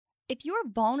If you're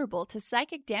vulnerable to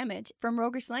psychic damage from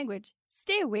roguish language,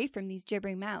 stay away from these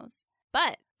gibbering mouths.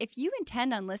 But if you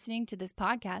intend on listening to this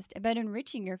podcast about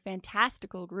enriching your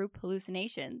fantastical group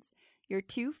hallucinations, you're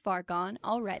too far gone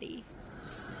already.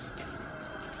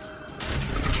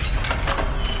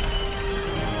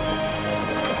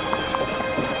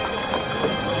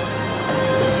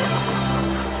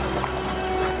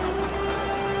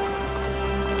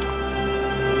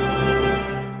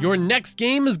 Your next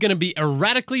game is going to be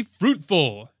erratically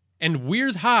fruitful and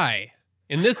Weir's high.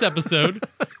 In this episode...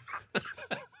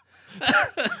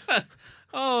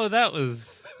 Oh, that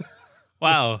was...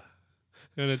 Wow.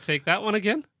 You want to take that one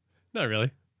again? Not really.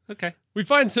 Okay. We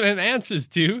find some answers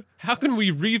to how can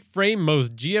we reframe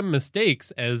most GM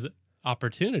mistakes as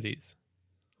opportunities?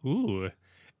 Ooh.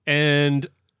 And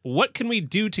what can we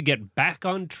do to get back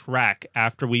on track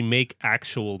after we make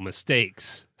actual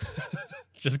mistakes?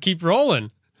 Just keep rolling.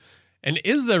 And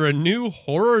is there a new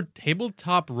horror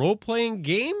tabletop role-playing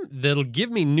game that'll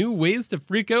give me new ways to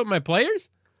freak out my players?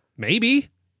 Maybe.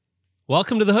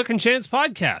 Welcome to the Hook and Chance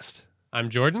podcast.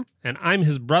 I'm Jordan. And I'm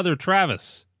his brother,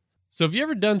 Travis. So have you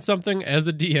ever done something as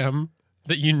a DM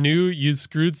that you knew you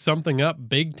screwed something up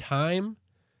big time,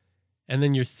 and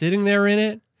then you're sitting there in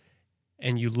it,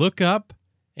 and you look up,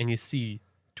 and you see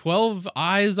 12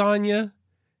 eyes on you,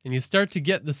 and you start to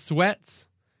get the sweats,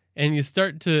 and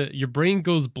your brain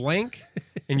goes blank,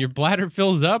 and your bladder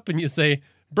fills up, and you say,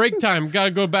 break time,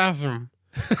 gotta go bathroom.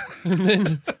 And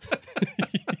then...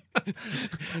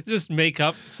 Just make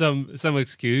up some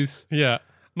excuse. Yeah.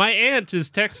 My aunt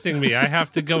is texting me. I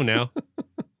have to go now.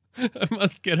 I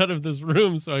must get out of this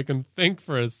room so I can think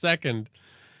for a second.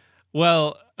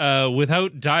 Well,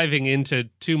 without diving into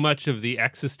too much of the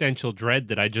existential dread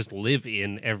that I just live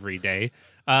in every day,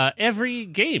 every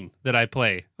game that I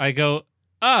play, I go,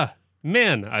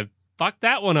 man, I fucked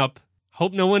that one up.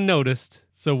 Hope no one noticed.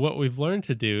 So what we've learned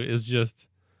to do is just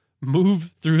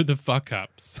move through the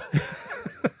fuck-ups.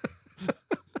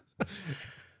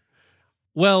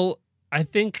 Well, I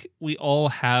think we all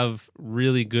have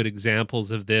really good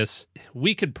examples of this.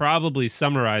 We could probably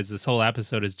summarize this whole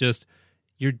episode as just,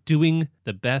 you're doing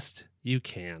the best you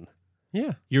can.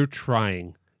 Yeah. You're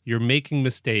trying. You're making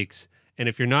mistakes. And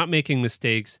if you're not making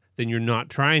mistakes, then you're not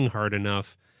trying hard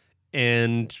enough.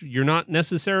 And you're not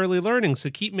necessarily learning. So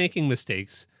keep making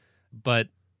mistakes. But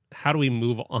how do we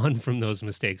move on from those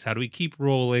mistakes? How do we keep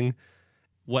rolling?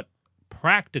 What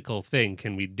practical thing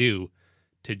can we do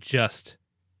to just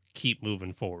keep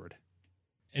moving forward?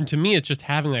 And to me, it's just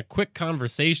having that quick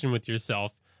conversation with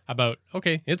yourself about,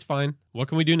 okay, it's fine. What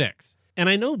can we do next? And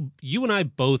I know you and I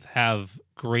both have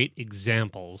great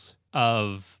examples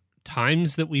of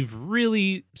times that we've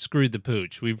really screwed the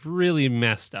pooch. We've really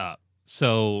messed up.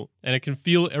 So, and it can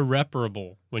feel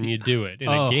irreparable when you do it in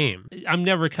a game. I'm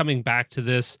never coming back to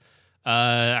this.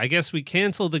 I guess we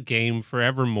cancel the game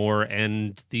forevermore,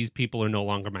 and these people are no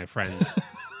longer my friends.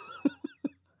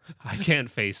 I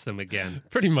can't face them again.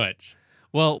 Pretty much.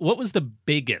 Well, what was the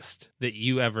biggest that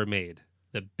you ever made?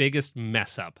 The biggest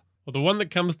mess up? Well, the one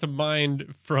that comes to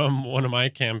mind from one of my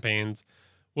campaigns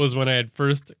was when I had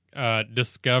first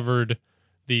discovered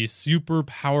the super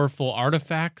powerful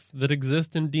artifacts that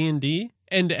exist in D&D.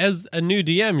 And as a new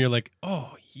DM, you're like,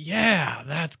 oh, yeah,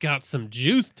 that's got some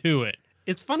juice to it.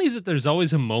 It's funny that there's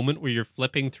always a moment where you're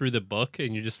flipping through the book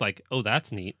and you're just like, oh,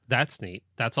 that's neat. That's neat.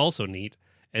 That's also neat.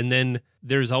 And then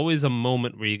there's always a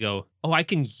moment where you go, oh, I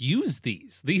can use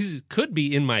these. These could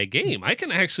be in my game. I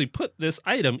can actually put this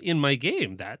item in my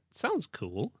game. That sounds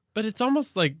cool. But it's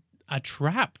almost like a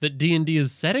trap that D&D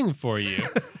is setting for you.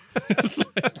 It's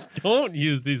like, don't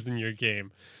use these in your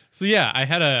game. So yeah, I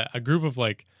had a group of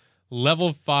like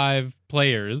level 5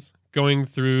 players going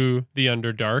through the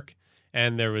Underdark,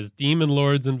 and there was demon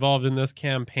lords involved in this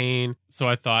campaign. So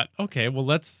I thought, okay, well,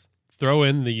 let's throw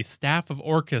in the Staff of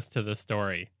Orcus to the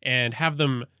story and have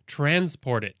them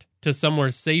transport it to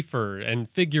somewhere safer and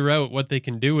figure out what they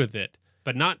can do with it.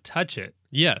 But not touch it.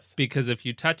 Yes. Because if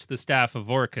you touch the Staff of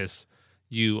Orcus,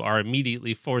 you are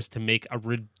immediately forced to make a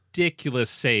ridiculous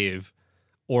save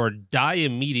or die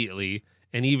immediately.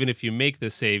 And even if you make the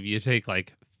save, you take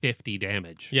like 50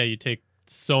 damage. Yeah, you take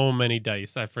so many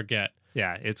dice, I forget.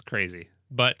 Yeah, it's crazy.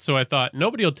 But so I thought,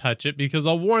 nobody will touch it because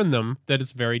I'll warn them that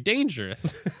it's very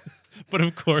dangerous. But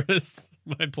of course,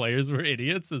 my players were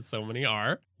idiots, as so many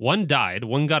are. One died.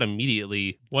 One got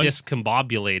immediately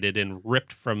discombobulated and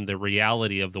ripped from the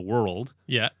reality of the world.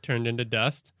 Yeah, turned into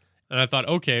dust. And I thought,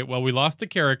 okay, well, we lost a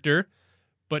character,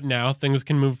 but now things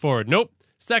can move forward. Nope.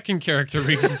 Second character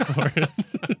reaches forward.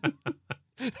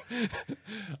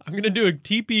 I'm going to do a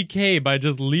TPK by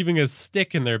just leaving a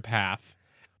stick in their path.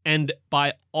 And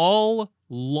by all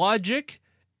logic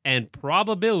and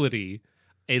probability,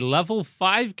 a level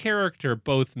 5 character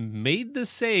both made the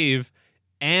save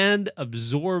and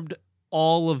absorbed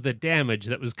all of the damage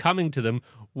that was coming to them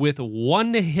with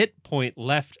 1 hit point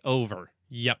left over.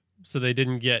 Yep. So they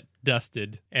didn't get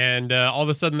dusted. And all of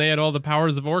a sudden they had all the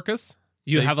powers of Orcus.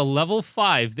 You have a level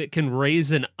 5 that can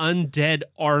raise an undead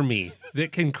army,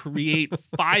 that can create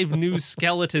 5 new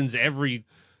skeletons every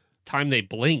time they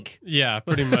blink. Yeah,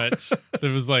 pretty much.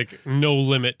 There was like no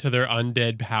limit to their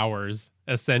undead powers,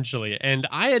 essentially. And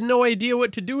I had no idea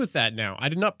what to do with that now. I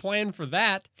did not plan for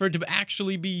that, for it to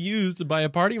actually be used by a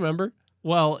party member.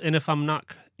 Well, and if I'm not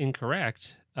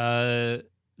incorrect,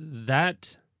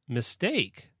 that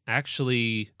mistake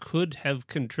actually could have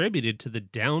contributed to the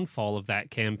downfall of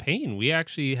that campaign. We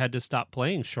actually had to stop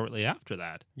playing shortly after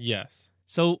that. Yes.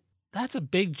 So that's a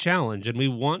big challenge, and we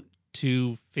want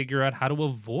to figure out how to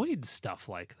avoid stuff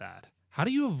like that. How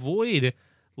do you avoid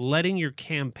letting your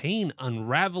campaign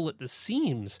unravel at the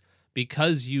seams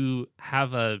because you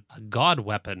have a god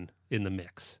weapon in the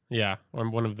mix? Yeah, or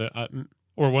one of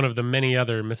the many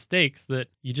other mistakes that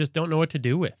you just don't know what to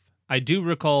do with. I do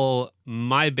recall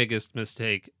my biggest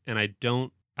mistake, and I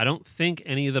don't think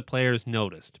any of the players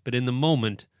noticed, but in the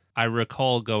moment, I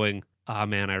recall going, "Ah,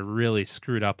 man, I really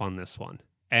screwed up on this one."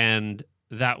 And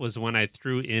that was when I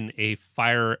threw in a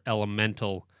fire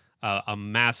elemental, a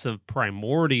massive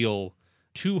primordial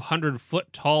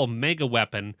 200-foot tall mega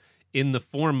weapon in the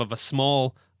form of a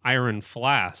small iron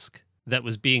flask that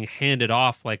was being handed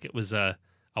off like it was a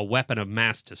weapon of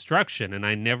mass destruction, and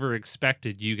I never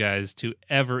expected you guys to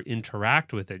ever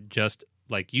interact with it, just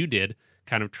like you did,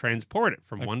 kind of transport it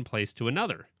from one place to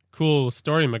another. Cool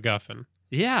story MacGuffin.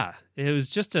 Yeah, it was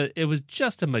just a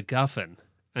MacGuffin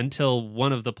until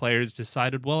one of the players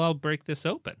decided, well, I'll break this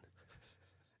open.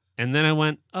 And then I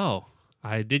went, oh,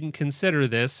 I didn't consider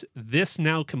this. This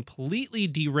now completely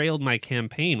derailed my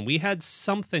campaign. We had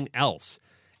something else.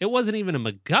 It wasn't even a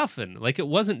MacGuffin. Like, it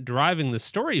wasn't driving the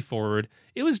story forward.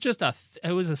 It was just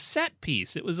it was a set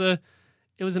piece. It was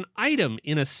an item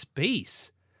in a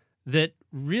space that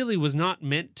really was not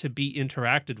meant to be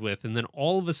interacted with. And then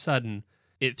all of a sudden,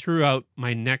 it threw out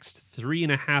my next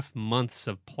 3.5 months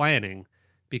of planning,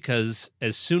 because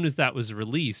as soon as that was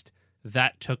released,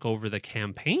 that took over the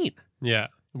campaign. Yeah.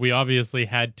 We obviously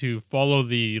had to follow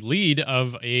the lead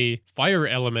of a fire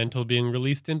elemental being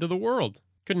released into the world.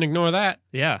 Couldn't ignore that.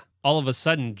 Yeah. All of a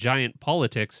sudden, giant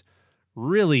politics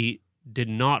really did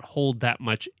not hold that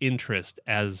much interest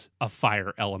as a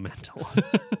fire elemental.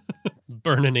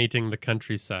 Burninating the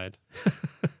countryside.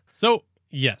 So,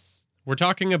 yes, we're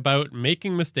talking about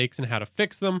making mistakes and how to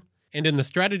fix them. And in the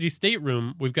strategy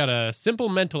stateroom, we've got a simple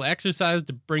mental exercise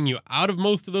to bring you out of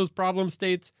most of those problem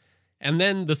states, and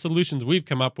then the solutions we've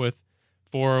come up with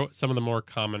for some of the more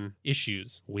common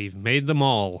issues. We've made them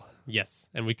all. Yes,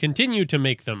 and we continue to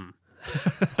make them.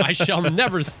 I shall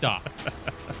never stop.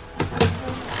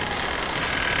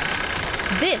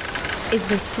 This is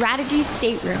the Strategy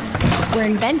Stateroom, where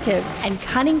inventive and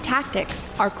cunning tactics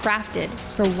are crafted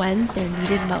for when they're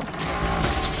needed most.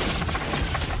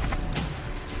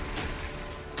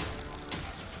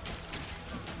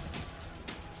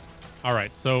 All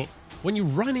right, so when you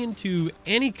run into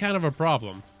any kind of a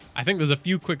problem, I think there's a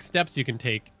few quick steps you can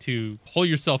take to pull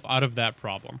yourself out of that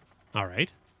problem. All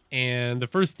right. And the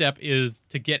first step is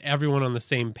to get everyone on the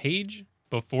same page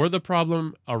before the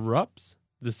problem erupts.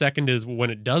 The second is when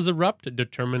it does erupt, to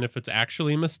determine if it's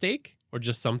actually a mistake or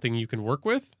just something you can work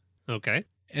with. Okay.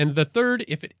 And the third,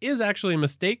 if it is actually a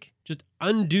mistake, just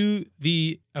undo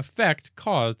the effect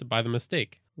caused by the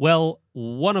mistake. Well,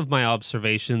 one of my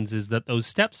observations is that those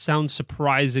steps sound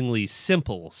surprisingly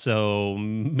simple, so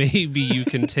maybe you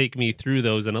can take me through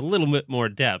those in a little bit more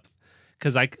depth,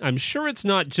 because I'm sure it's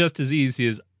not just as easy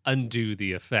as undo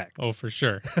the effect. Oh, for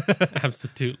sure.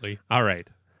 Absolutely. All right.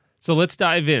 So let's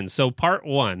dive in. So part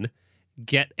 1,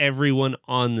 get everyone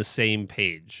on the same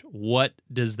page. What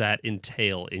does that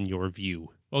entail in your view?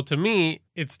 Well, to me,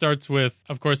 it starts with,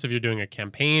 of course, if you're doing a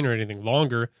campaign or anything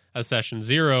longer, a session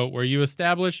 0, where you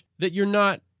establish that you're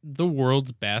not the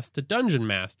world's best dungeon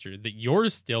master, that you're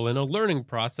still in a learning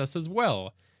process as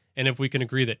well. And if we can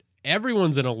agree that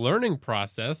everyone's in a learning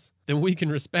process, then we can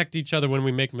respect each other when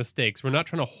we make mistakes. We're not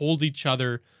trying to hold each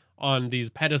other on these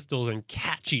pedestals and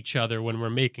catch each other when we're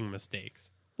making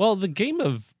mistakes. Well, the game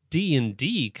of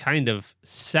D&D kind of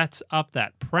sets up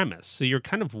that premise. So you're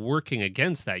kind of working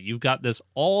against that. You've got this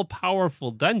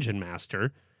all-powerful dungeon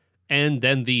master and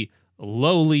then the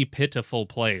lowly, pitiful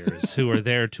players who are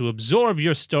there to absorb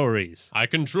your stories. I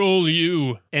control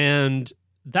you. And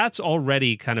that's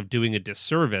already kind of doing a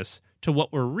disservice to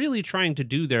what we're really trying to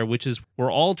do there, which is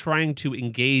we're all trying to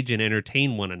engage and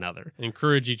entertain one another.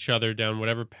 Encourage each other down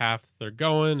whatever path they're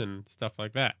going and stuff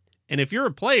like that. And if you're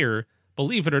a player,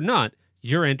 believe it or not,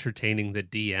 you're entertaining the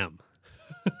DM.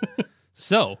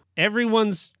 So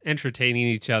everyone's entertaining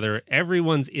each other.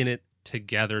 Everyone's in it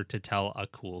together to tell a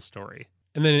cool story.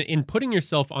 And then in putting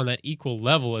yourself on that equal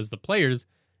level as the players,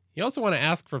 you also want to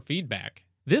ask for feedback.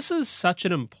 This is such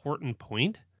an important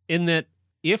point in that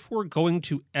if we're going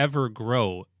to ever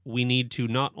grow, we need to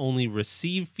not only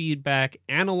receive feedback,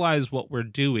 analyze what we're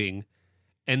doing,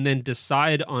 and then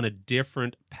decide on a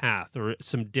different path or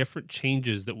some different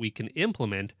changes that we can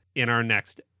implement in our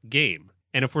next game.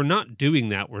 And if we're not doing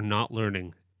that, we're not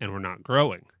learning and we're not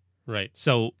growing. Right.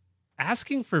 So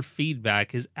asking for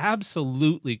feedback is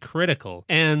absolutely critical.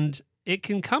 And it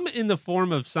can come in the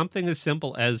form of something as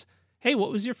simple as, hey,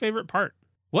 what was your favorite part?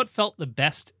 What felt the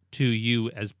best to you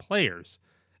as players?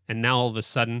 And now all of a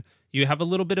sudden, you have a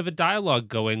little bit of a dialogue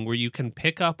going where you can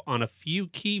pick up on a few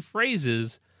key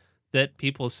phrases that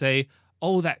people say,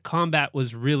 oh, that combat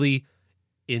was really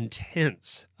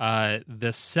intense.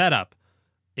 The setup,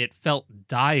 it felt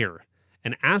dire.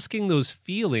 And asking those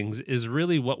feelings is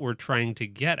really what we're trying to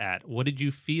get at. What did you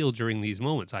feel during these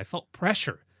moments? I felt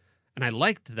pressure, and I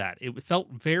liked that. It felt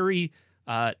very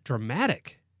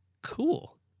dramatic.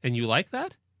 Cool. And you like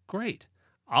that? Great.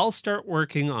 I'll start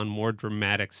working on more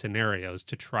dramatic scenarios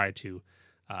to try to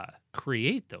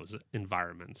create those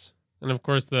environments. And of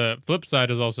course, the flip side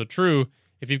is also true.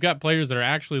 If you've got players that are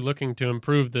actually looking to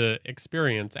improve the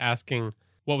experience, asking,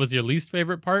 what was your least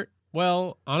favorite part?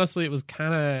 Well, honestly, it was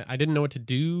kind of, I didn't know what to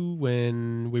do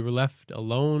when we were left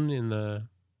alone in the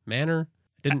manor.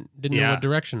 Didn't know what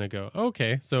direction to go.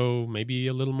 Okay, so maybe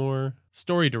a little more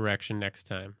story direction next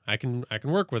time. I can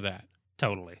work with that.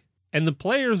 Totally. And the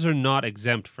players are not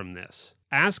exempt from this.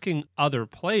 Asking other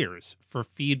players for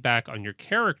feedback on your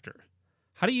character.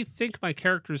 How do you think my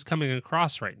character is coming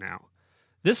across right now?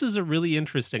 This is a really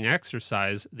interesting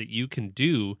exercise that you can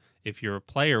do if you're a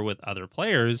player with other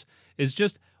players, is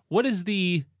just, what is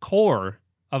the core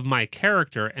of my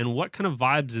character and what kind of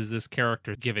vibes is this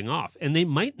character giving off? And they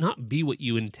might not be what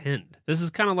you intend. This is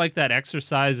kind of like that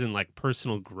exercise in like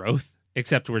personal growth,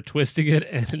 except we're twisting it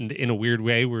and in a weird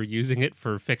way we're using it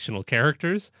for fictional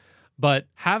characters. But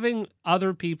having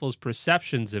other people's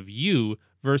perceptions of you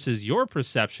versus your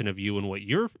perception of you and what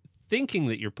you're thinking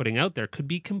that you're putting out there could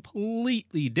be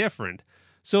completely different.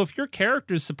 So if your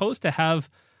character is supposed to have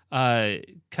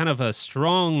kind of a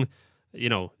strong,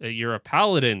 you're a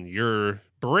paladin, you're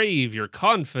brave, you're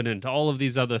confident, all of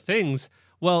these other things,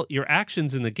 well, your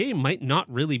actions in the game might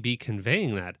not really be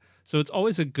conveying that. So it's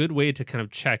always a good way to kind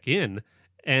of check in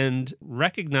and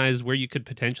recognize where you could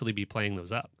potentially be playing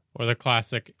those up. Or the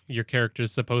classic, your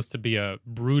character's supposed to be a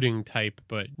brooding type,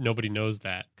 but nobody knows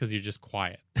that because you're just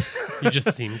quiet. You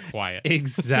just seem quiet.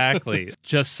 Exactly.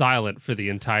 Just silent for the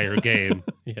entire game.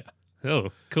 Yeah. Oh,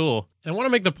 cool. And I want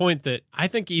to make the point that I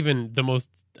think even the most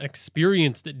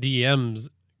experienced DMs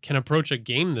can approach a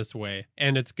game this way,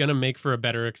 and it's going to make for a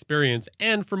better experience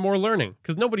and for more learning,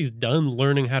 because nobody's done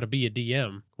learning how to be a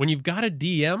DM. When you've got a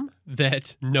DM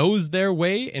that knows their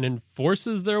way and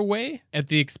enforces their way at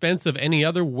the expense of any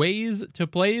other ways to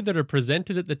play that are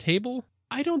presented at the table,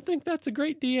 I don't think that's a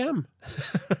great DM.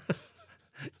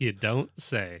 You don't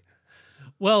say.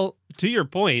 Well, to your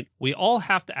point, we all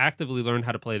have to actively learn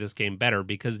how to play this game better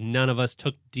because none of us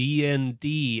took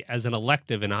D&D as an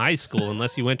elective in high school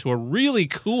unless you went to a really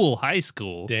cool high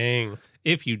school. Dang.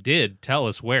 If you did, tell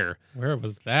us where. Where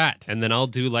was that? And then I'll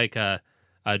do like a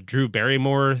Drew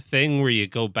Barrymore thing where you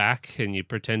go back and you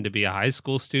pretend to be a high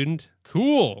school student.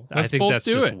 Cool. Let's I think both that's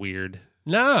do just it. weird.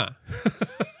 Nah.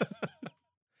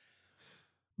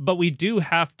 But we do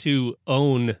have to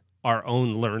own our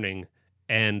own learning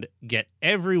and get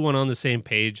everyone on the same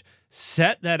page,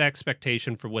 set that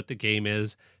expectation for what the game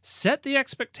is, set the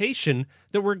expectation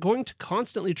that we're going to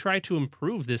constantly try to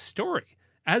improve this story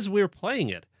as we're playing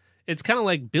it. It's kind of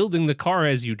like building the car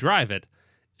as you drive it.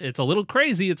 It's a little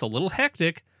crazy, it's a little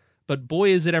hectic, but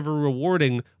boy, is it ever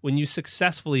rewarding when you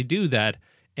successfully do that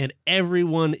and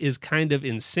everyone is kind of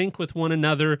in sync with one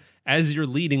another as you're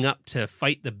leading up to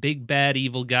fight the big bad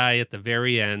evil guy at the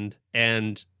very end.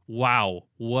 And wow,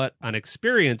 what an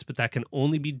experience, but that can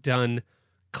only be done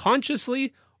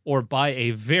consciously or by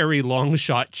a very long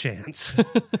shot chance.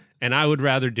 And I would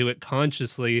rather do it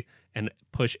consciously and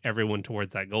push everyone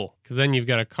towards that goal. Because then you've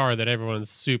got a car that everyone's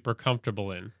super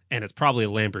comfortable in. And it's probably a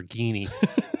Lamborghini.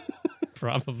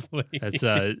 Probably. That's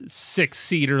a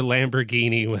 6-seater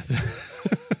Lamborghini with...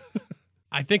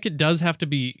 I think it does have to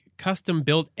be custom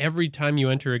built every time you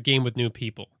enter a game with new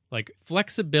people. Like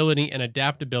flexibility and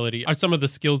adaptability are some of the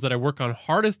skills that I work on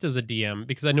hardest as a DM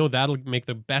because I know that'll make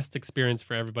the best experience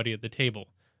for everybody at the table.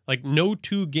 Like no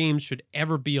two games should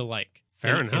ever be alike.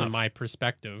 Fair in enough. my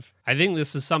perspective. I think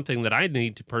this is something that I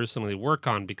need to personally work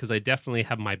on because I definitely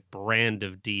have my brand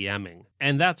of DMing.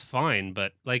 And that's fine,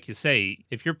 but like you say,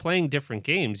 if you're playing different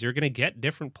games, you're going to get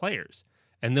different players.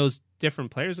 And those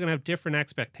different players are going to have different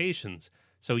expectations.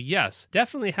 So yes,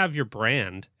 definitely have your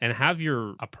brand and have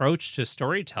your approach to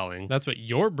storytelling. That's what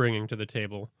you're bringing to the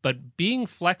table. But being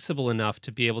flexible enough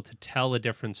to be able to tell a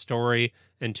different story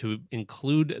and to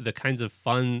include the kinds of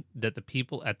fun that the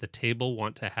people at the table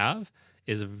want to have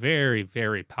is a very,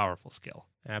 very powerful skill.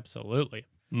 Absolutely.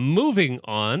 Moving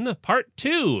on, part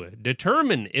 2.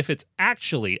 Determine if it's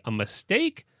actually a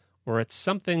mistake or it's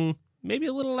something maybe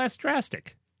a little less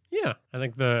drastic. Yeah, I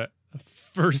think the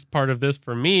first part of this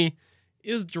for me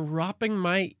is dropping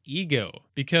my ego.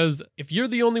 Because if you're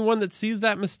the only one that sees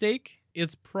that mistake,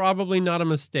 it's probably not a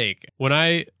mistake. When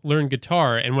I learn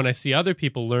guitar and when I see other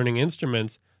people learning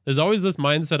instruments, there's always this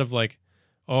mindset of like,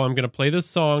 oh, I'm going to play this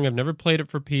song. I've never played it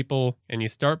for people. And you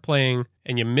start playing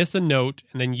and you miss a note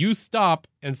and then you stop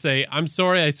and say, I'm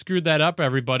sorry, I screwed that up,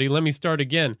 everybody. Let me start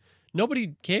again.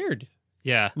 Nobody cared.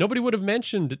 Yeah. Nobody would have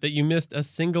mentioned that you missed a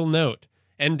single note.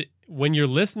 And when you're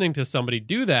listening to somebody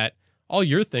do that, all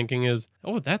you're thinking is,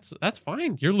 oh, that's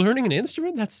fine. You're learning an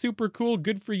instrument? That's super cool.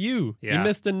 Good for you. Yeah. You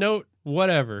missed a note.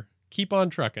 Whatever. Keep on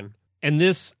trucking. And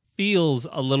this feels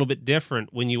a little bit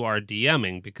different when you are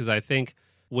DMing because I think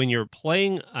when you're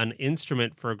playing an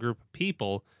instrument for a group of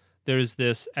people, there's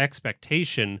this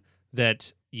expectation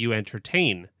that you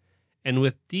entertain. And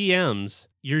with DMs,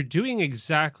 you're doing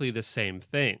exactly the same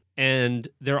thing. And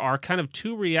there are kind of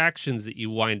two reactions that you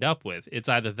wind up with. It's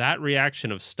either that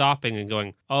reaction of stopping and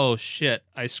going, oh shit,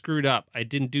 I screwed up. I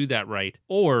didn't do that right.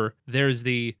 Or there's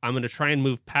the, I'm going to try and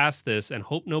move past this and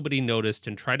hope nobody noticed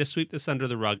and try to sweep this under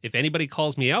the rug. If anybody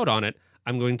calls me out on it,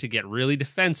 I'm going to get really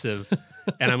defensive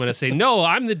and I'm going to say, no,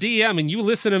 I'm the DM and you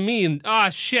listen to me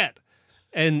and shit.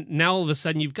 And now all of a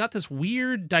sudden you've got this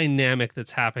weird dynamic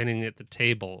that's happening at the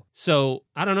table. So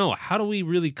I don't know, how do we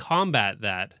really combat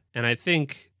that? And I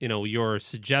think, your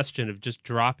suggestion of just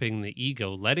dropping the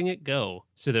ego, letting it go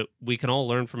so that we can all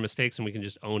learn from mistakes and we can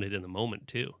just own it in the moment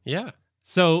too. Yeah.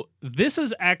 So this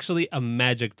is actually a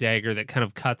magic dagger that kind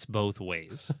of cuts both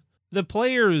ways. The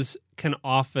players can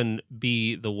often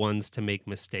be the ones to make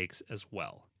mistakes as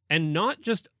well. And not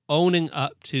just owning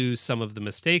up to some of the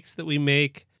mistakes that we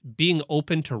make, being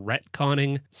open to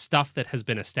retconning stuff that has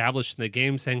been established in the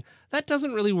game, saying, that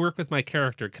doesn't really work with my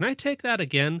character. Can I take that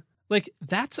again? Like,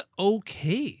 that's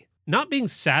okay. Not being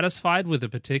satisfied with a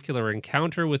particular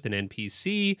encounter with an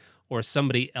NPC or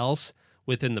somebody else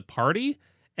within the party,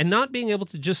 and not being able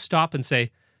to just stop and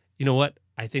say, you know what?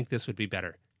 I think this would be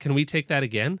better. Can we take that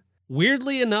again?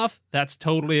 Weirdly enough, that's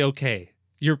totally okay.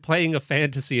 You're playing a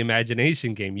fantasy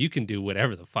imagination game. You can do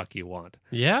whatever the fuck you want.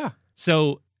 Yeah.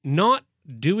 So not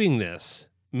doing this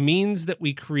means that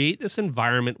we create this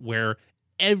environment where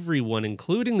everyone,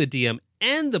 including the DM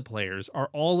and the players, are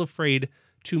all afraid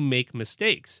to make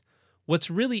mistakes. What's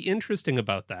really interesting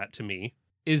about that to me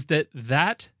is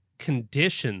that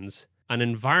conditions an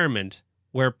environment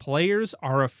where players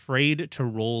are afraid to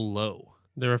roll low.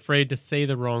 They're afraid to say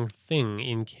the wrong thing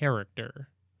in character.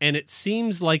 And it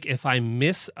seems like if I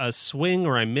miss a swing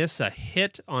or I miss a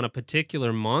hit on a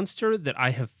particular monster, that I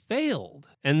have failed.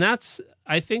 And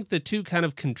I think the two kind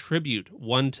of contribute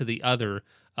one to the other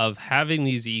of having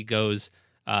these egos,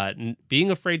 being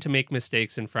afraid to make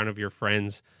mistakes in front of your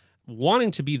friends,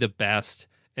 wanting to be the best,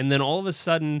 and then all of a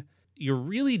sudden you're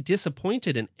really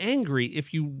disappointed and angry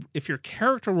if your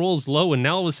character rolls low, and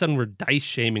now all of a sudden we're dice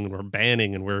shaming and we're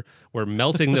banning and we're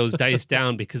melting those dice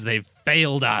down because they've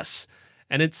failed us.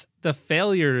 And it's the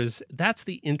failures, that's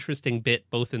the interesting bit,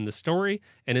 both in the story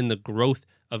and in the growth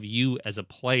of you as a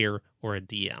player or a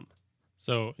DM.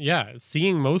 So, yeah,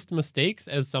 seeing most mistakes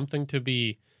as something to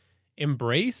be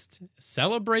embraced,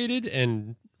 celebrated,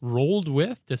 and rolled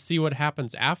with to see what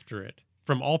happens after it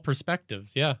from all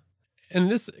perspectives. Yeah. And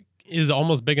this is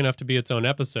almost big enough to be its own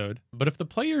episode. But if the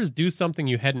players do something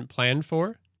you hadn't planned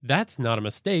for, that's not a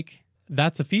mistake.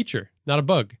 That's a feature, not a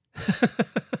bug.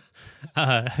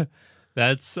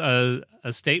 That's a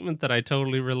statement that I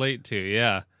totally relate to,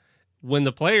 yeah. When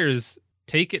the players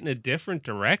take it in a different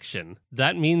direction,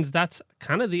 that means that's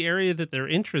kind of the area that they're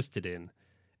interested in.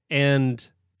 And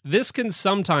this can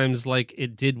sometimes, like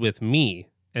it did with me,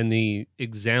 and the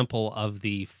example of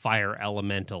the fire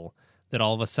elemental that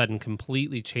all of a sudden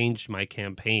completely changed my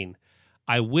campaign.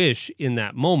 I wish in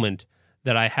that moment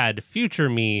that I had future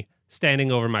me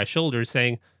standing over my shoulder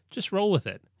saying, just roll with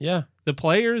it. Yeah. The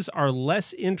players are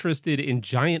less interested in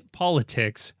giant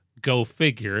politics, go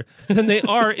figure, than they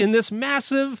are in this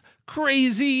massive,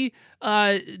 crazy,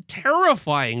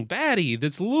 terrifying baddie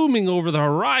that's looming over the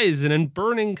horizon and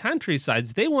burning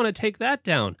countrysides. They want to take that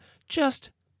down. Just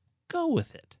go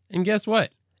with it. And guess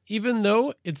what? Even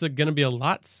though it's going to be a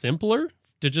lot simpler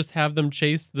to just have them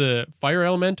chase the fire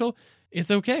elemental,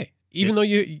 it's okay. Even though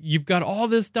you've got all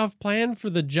this stuff planned for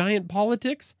the giant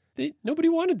politics, nobody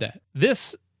wanted that.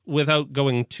 This, without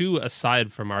going too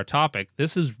aside from our topic,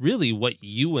 this is really what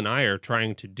you and I are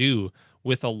trying to do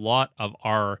with a lot of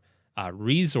our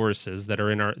resources that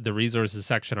are in the resources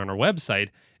section on our website,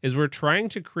 is we're trying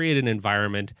to create an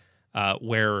environment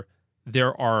where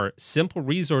there are simple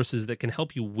resources that can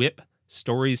help you whip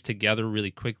stories together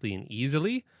really quickly and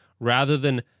easily, rather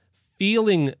than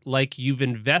feeling like you've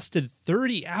invested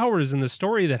 30 hours in the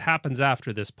story that happens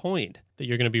after this point. That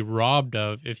you're going to be robbed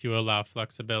of if you allow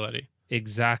flexibility.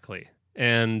 Exactly.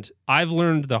 And I've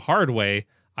learned the hard way.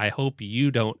 I hope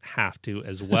you don't have to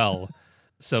as well.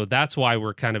 So that's why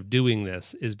we're kind of doing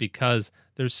this, is because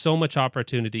there's so much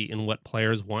opportunity in what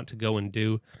players want to go and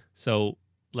do. So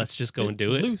let's just go and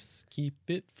do it. Loose, keep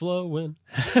it flowing.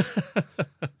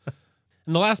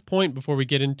 And the last point before we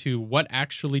get into what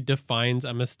actually defines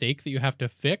a mistake that you have to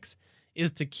fix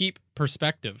is to keep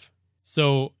perspective.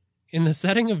 So in the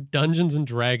setting of Dungeons and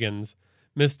Dragons,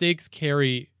 mistakes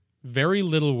carry very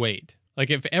little weight.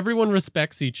 Like if everyone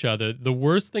respects each other, the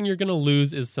worst thing you're going to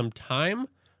lose is some time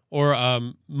or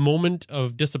a moment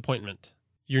of disappointment.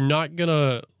 You're not going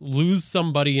to lose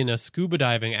somebody in a scuba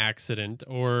diving accident,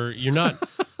 or you're not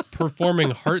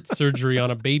performing heart surgery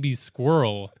on a baby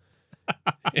squirrel.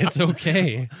 It's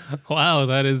okay. Wow,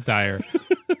 that is dire.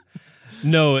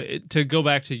 No, to go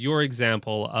back to your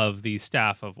example of the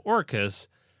staff of Orcus,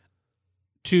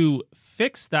 to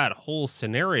fix that whole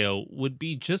scenario would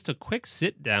be just a quick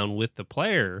sit down with the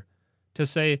player to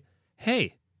say,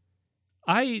 hey,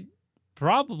 I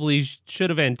probably should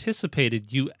have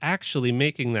anticipated you actually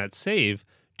making that save.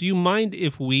 Do you mind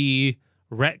if we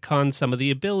retcon some of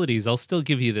the abilities? I'll still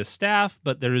give you the staff,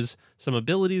 but there's some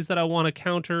abilities that I want to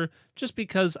counter just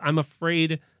because I'm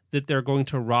afraid that they're going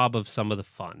to rob of some of the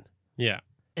fun. Yeah.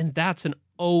 And that's an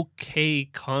okay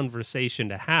conversation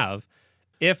to have.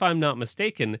 If I'm not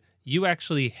mistaken, you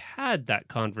actually had that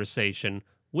conversation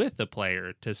with the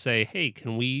player to say, hey,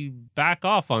 can we back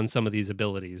off on some of these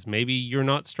abilities? Maybe you're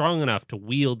not strong enough to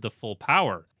wield the full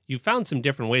power. You found some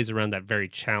different ways around that very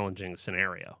challenging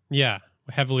scenario. Yeah.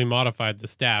 Heavily modified the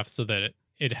staff so that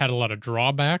it had a lot of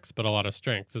drawbacks, but a lot of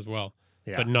strengths as well.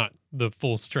 Yeah. But not the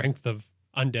full strength of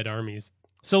undead armies.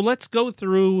 So let's go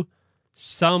through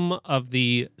some of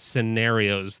the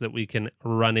scenarios that we can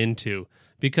run into,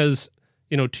 because,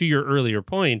 to your earlier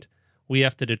point, we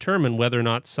have to determine whether or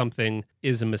not something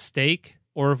is a mistake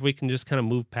or if we can just kind of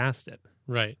move past it.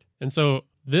 Right. And so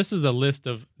this is a list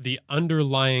of the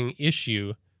underlying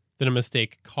issue that a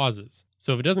mistake causes.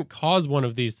 So if it doesn't cause one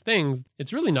of these things,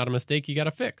 it's really not a mistake you got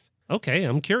to fix. Okay,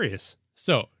 I'm curious.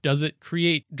 So does it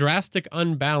create drastic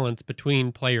unbalance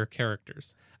between player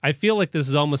characters? I feel like this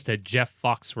is almost a Jeff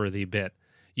Foxworthy bit.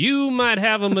 You might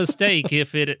have a mistake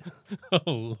if it...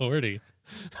 Oh, Lordy.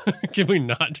 Can we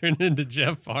not turn it into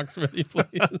Jeff Foxworthy,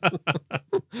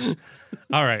 please?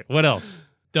 All right, what else?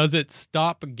 Does it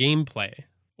stop gameplay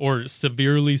or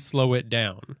severely slow it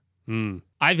down?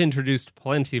 I've introduced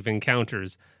plenty of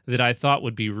encounters that I thought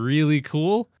would be really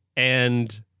cool,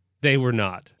 and they were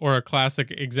not. Or a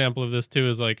classic example of this, too,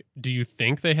 is like, do you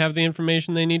think they have the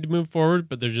information they need to move forward,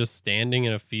 but they're just standing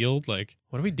in a field? Like,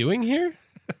 what are we doing here?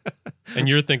 And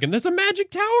you're thinking, there's a magic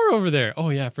tower over there. Oh,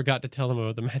 yeah, I forgot to tell them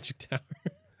about the magic tower.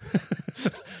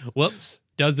 Whoops.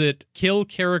 Does it kill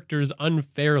characters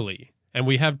unfairly? And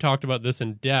we have talked about this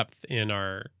in depth in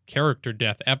our character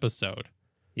death episode.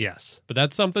 Yes. But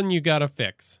that's something you got to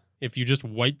fix if you just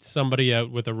wiped somebody out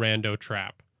with a rando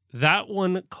trap. That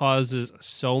one causes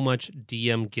so much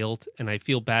DM guilt, and I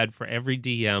feel bad for every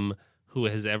DM who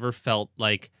has ever felt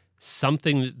like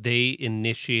something that they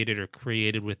initiated or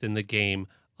created within the game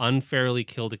unfairly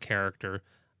killed a character.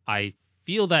 I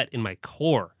feel that in my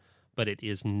core, but it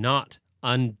is not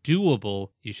undoable.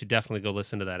 You should definitely go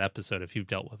listen to that episode if you've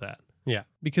dealt with that. Yeah,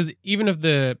 because even if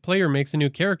the player makes a new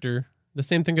character, the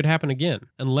same thing could happen again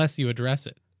unless you address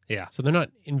it. Yeah. So they're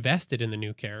not invested in the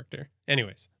new character.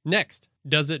 Anyways, next,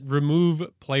 does it remove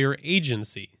player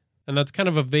agency? And that's kind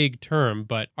of a vague term,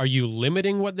 but are you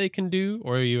limiting what they can do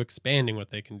or are you expanding what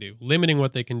they can do? Limiting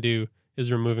what they can do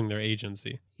is removing their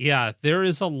agency. Yeah, there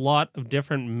is a lot of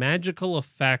different magical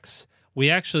effects. We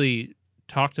actually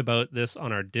talked about this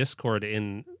on our Discord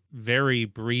in very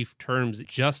brief terms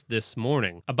just this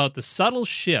morning about the subtle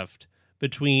shift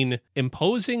between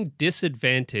imposing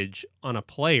disadvantage on a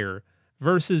player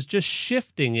versus just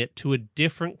shifting it to a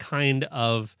different kind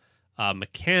of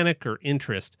mechanic or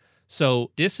interest.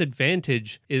 So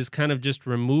disadvantage is kind of just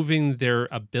removing their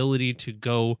ability to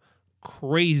go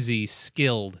crazy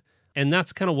skilled. And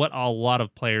that's kind of what a lot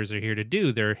of players are here to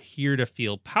do. They're here to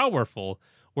feel powerful.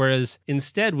 Whereas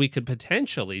instead, we could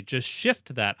potentially just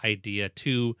shift that idea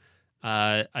to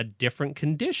a different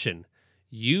condition.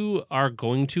 You are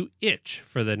going to itch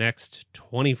for the next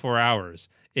 24 hours.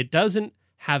 It doesn't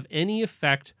have any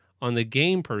effect on the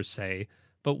game per se,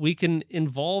 but we can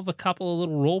involve a couple of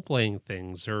little role-playing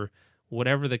things or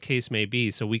whatever the case may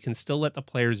be, so we can still let the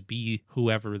players be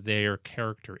whoever their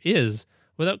character is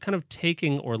without kind of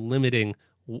taking or limiting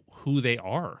who they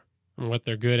are. And what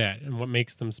they're good at and what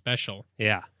makes them special.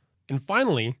 Yeah. And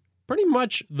finally, pretty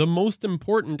much the most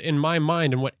important in my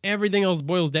mind and what everything else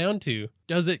boils down to,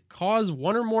 does it cause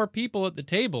one or more people at the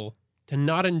table to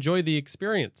not enjoy the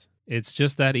experience? It's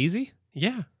just that easy?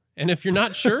 Yeah. And if you're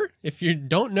not sure, if you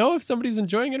don't know if somebody's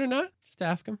enjoying it or not, just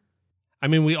ask them. I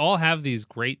mean, we all have these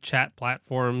great chat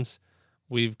platforms.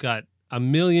 We've got a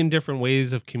million different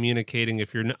ways of communicating.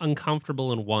 If you're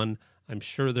uncomfortable in one, I'm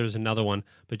sure there's another one.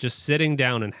 But just sitting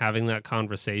down and having that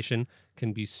conversation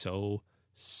can be so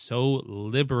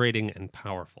liberating and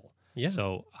powerful. Yeah.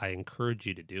 So I encourage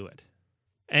you to do it.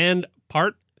 And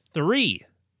part 3,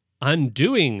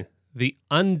 undoing the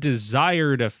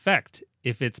undesired effect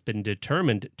if it's been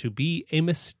determined to be a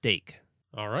mistake.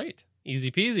 All right. Easy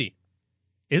peasy.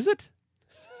 Is it?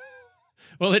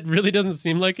 Well, it really doesn't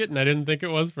seem like it, and I didn't think it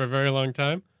was for a very long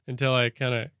time until I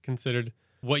kind of considered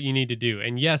what you need to do.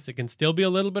 And yes, it can still be a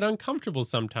little bit uncomfortable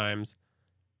sometimes,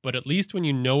 but at least when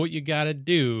you know what you got to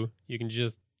do, you can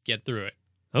just get through it.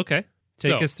 Okay.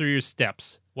 Take So- us through your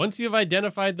steps. Once you've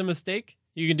identified the mistake,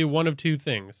 you can do one of two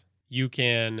things. You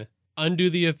can undo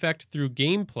the effect through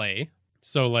gameplay.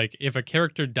 So, like, if a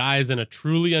character dies in a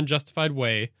truly unjustified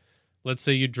way, let's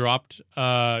say you dropped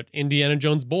Indiana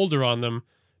Jones boulder on them,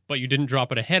 but you didn't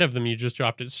drop it ahead of them, you just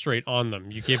dropped it straight on them.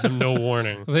 You gave them no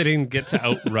warning. They didn't get to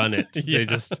outrun it. Yeah. They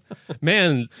just,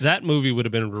 man, that movie would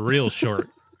have been real short.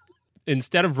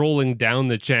 Instead of rolling down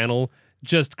the channel,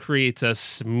 just creates a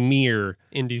smear.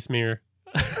 Indie smear.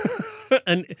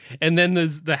 and then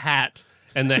there's the hat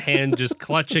and the hand just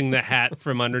clutching the hat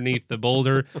from underneath the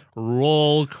boulder.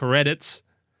 Roll credits.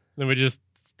 Then we just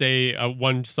stay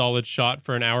one solid shot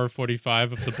for an hour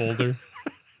 45 of the boulder.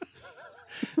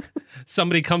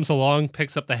 Somebody comes along,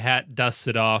 picks up the hat, dusts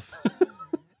it off.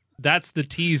 That's the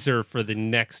teaser for the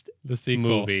next The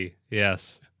sequel. movie.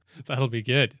 Yes. That'll be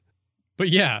good. But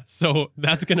yeah, so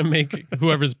that's going to make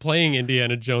whoever's playing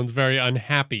Indiana Jones very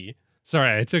unhappy.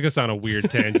 Sorry, I took us on a weird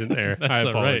tangent there. That's I all right.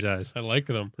 apologize. I like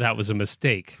them. That was a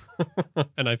mistake.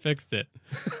 And I fixed it.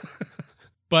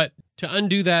 But to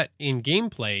undo that in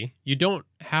gameplay, you don't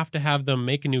have to have them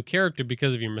make a new character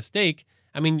because of your mistake.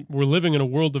 I mean, we're living in a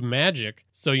world of magic,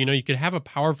 so, you could have a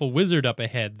powerful wizard up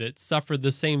ahead that suffered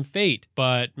the same fate,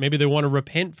 but maybe they want to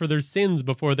repent for their sins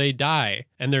before they die,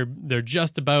 and they're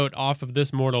just about off of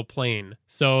this mortal plane.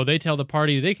 So they tell the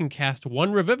party they can cast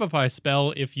one Revivify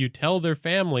spell if you tell their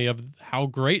family of how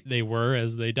great they were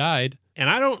as they died. And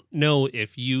I don't know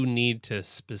if you need to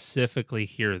specifically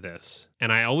hear this.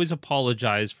 And I always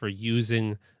apologize for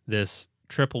using this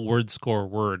triple word score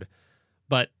word.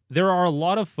 But there are a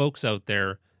lot of folks out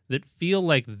there that feel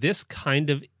like this kind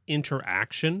of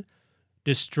interaction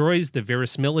destroys the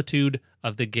verisimilitude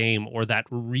of the game or that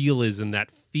realism,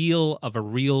 that feel of a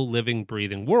real living,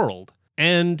 breathing world.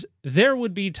 And there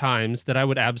would be times that I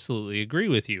would absolutely agree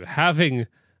with you. Having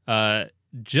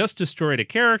just destroyed a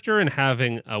character and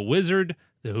having a wizard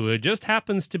who just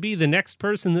happens to be the next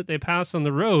person that they pass on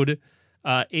the road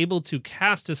able to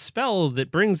cast a spell that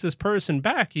brings this person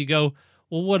back, you go,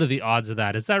 well, what are the odds of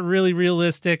that? Is that really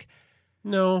realistic?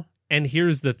 No. And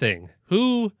here's the thing.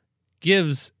 Who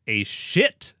gives a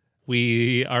shit?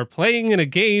 We are playing in a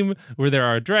game where there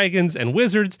are dragons and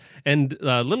wizards and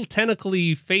little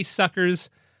tentacly face suckers.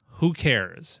 Who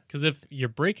cares? Because if you're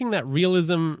breaking that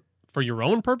realism for your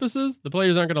own purposes, the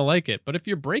players aren't going to like it. But if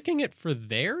you're breaking it for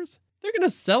theirs, they're going to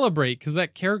celebrate because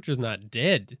that character's not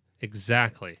dead.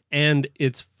 Exactly. And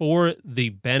it's for the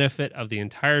benefit of the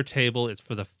entire table. It's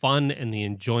for the fun and the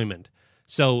enjoyment.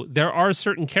 So there are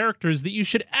certain characters that you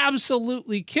should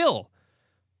absolutely kill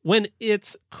when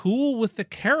it's cool with the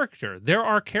character. There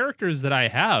are characters that I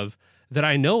have that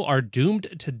I know are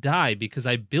doomed to die because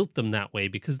I built them that way,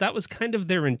 because that was kind of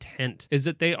their intent, is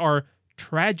that they are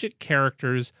tragic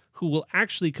characters who will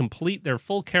actually complete their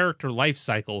full character life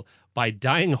cycle by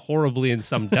dying horribly in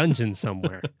some dungeon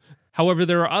somewhere. However,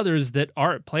 there are others that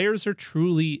players are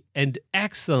truly and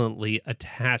excellently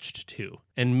attached to.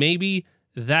 And maybe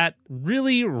that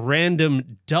really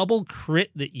random double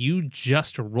crit that you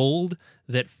just rolled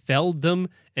that felled them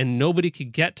and nobody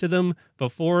could get to them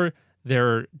before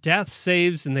their death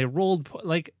saves and they rolled,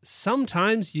 like,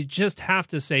 sometimes you just have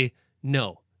to say,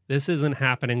 no, this isn't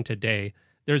happening today.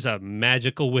 There's a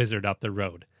magical wizard up the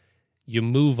road. You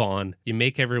move on, you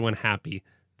make everyone happy.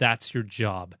 That's your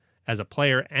job as a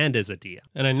player and as a DM.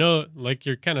 And I know, like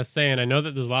you're kind of saying, I know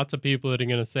that there's lots of people that are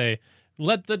going to say,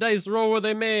 let the dice roll where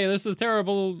they may. This is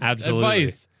terrible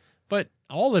advice. But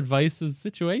all advice is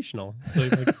situational. So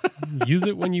like, use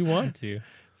it when you want to.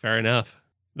 Fair enough.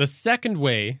 The second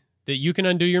way that you can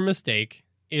undo your mistake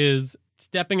is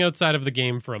stepping outside of the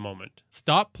game for a moment.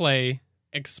 Stop play,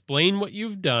 explain what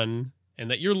you've done and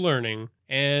that you're learning,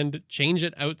 and change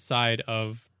it outside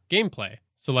of gameplay.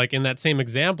 So like in that same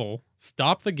example,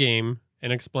 stop the game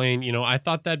and explain, I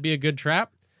thought that'd be a good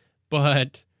trap,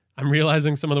 but I'm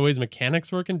realizing some of the ways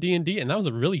mechanics work in D&D, and that was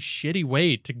a really shitty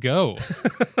way to go.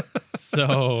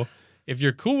 So if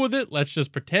you're cool with it, let's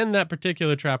just pretend that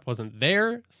particular trap wasn't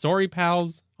there. Sorry,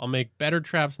 pals. I'll make better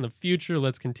traps in the future.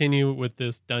 Let's continue with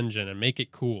this dungeon and make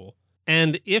it cool.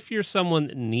 And if you're someone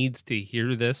that needs to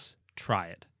hear this, try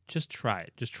it. Just try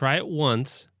it. Just try it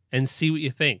once and see what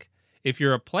you think. If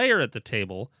you're a player at the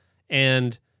table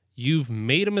and you've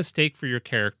made a mistake for your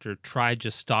character, try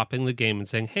just stopping the game and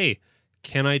saying, hey,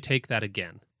 can I take that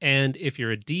again? And if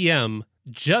you're a DM,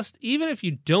 just even if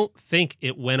you don't think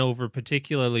it went over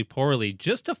particularly poorly,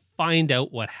 just to find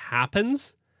out what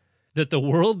happens, that the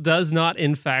world does not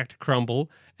in fact crumble,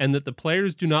 and that the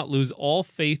players do not lose all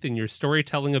faith in your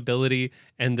storytelling ability,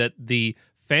 and that the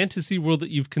fantasy world that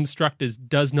you've constructed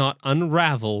does not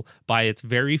unravel by its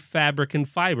very fabric and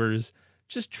fibers,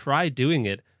 just try doing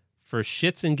it for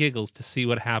shits and giggles to see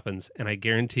what happens. And I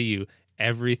guarantee you,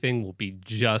 everything will be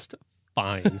just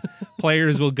fine.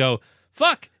 Players will go,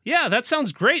 fuck, yeah, that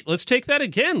sounds great. Let's take that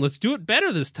again. Let's do it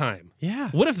better this time. Yeah.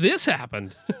 What if this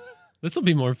happened? This will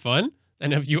be more fun.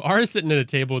 And if you are sitting at a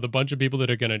table with a bunch of people that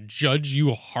are going to judge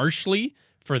you harshly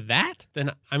for that,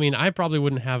 then, I probably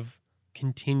wouldn't have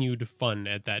continued fun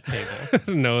at that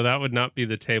table. No, that would not be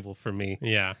the table for me.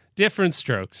 Yeah. Different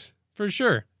strokes. For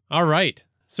sure. All right.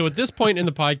 So at this point in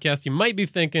the podcast, you might be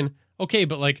thinking, okay,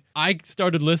 but like I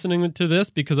started listening to this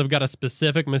because I've got a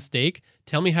specific mistake.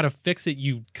 Tell me how to fix it,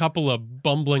 you couple of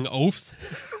bumbling oafs.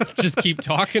 Just keep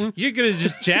talking. You're going to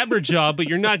just jabberjaw, but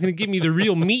you're not going to give me the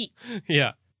real meat.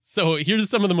 Yeah. So here's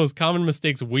some of the most common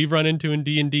mistakes we've run into in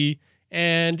D&D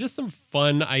and just some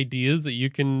fun ideas that you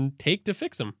can take to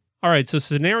fix them. All right, so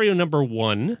scenario number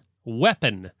 1,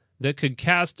 weapon that could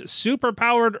cast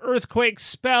superpowered earthquake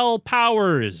spell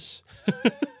powers.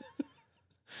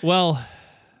 Well,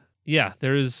 yeah,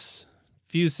 there's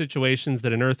few situations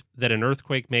that an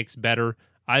earthquake makes better.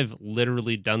 I've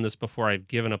literally done this before. I've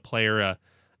given a player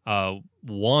a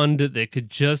wand that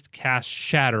could just cast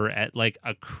shatter at like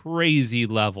a crazy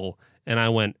level, and I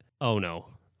went, oh no,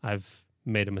 I've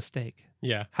made a mistake.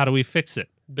 Yeah. How do we fix it?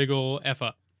 Big ol' F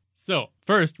up. So,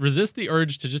 first, resist the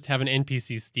urge to just have an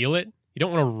NPC steal it. You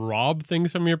don't want to rob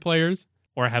things from your players.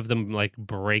 Or have them like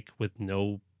break with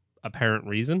no apparent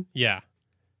reason. Yeah.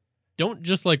 Don't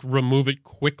just like remove it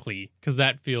quickly, because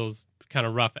that feels kind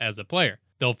of rough as a player.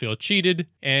 They'll feel cheated,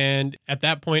 and at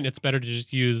that point, it's better to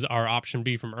just use our option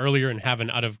B from earlier and have an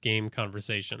out-of-game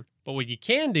conversation. But what you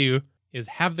can do is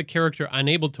have the character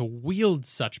unable to wield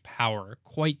such power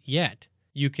quite yet.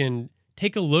 You can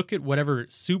take a look at whatever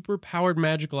super-powered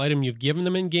magical item you've given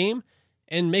them in-game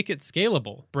and make it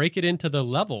scalable. Break it into the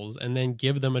levels and then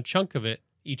give them a chunk of it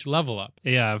each level up.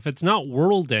 Yeah, if it's not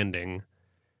world-ending,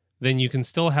 then you can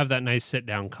still have that nice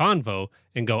sit-down convo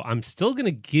and go, I'm still going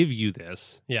to give you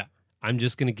this. Yeah. I'm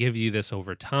just going to give you this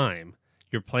over time.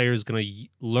 Your player is going to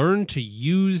learn to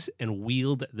use and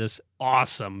wield this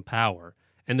awesome power,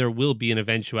 and there will be an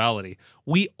eventuality.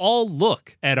 We all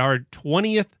look at our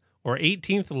 20th or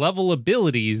 18th level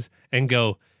abilities and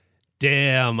go,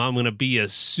 damn, I'm going to be a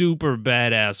super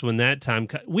badass when that time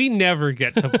comes. We never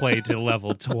get to play to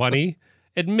level 20.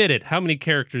 Admit it. How many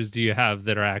characters do you have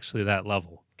that are actually that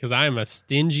level? Because I'm a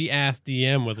stingy-ass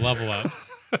DM with level ups.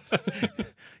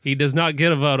 He does not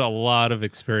give out a lot of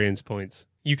experience points.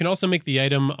 You can also make the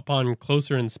item upon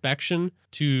closer inspection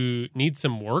to need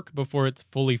some work before it's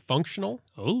fully functional.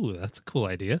 Oh, that's a cool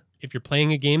idea. If you're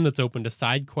playing a game that's open to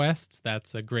side quests,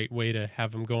 that's a great way to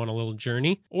have them go on a little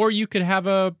journey. Or you could have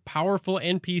a powerful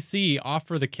NPC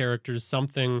offer the characters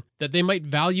something that they might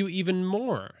value even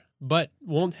more, but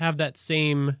won't have that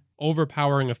same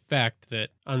overpowering effect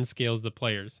that unscales the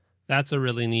players. That's a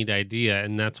really neat idea,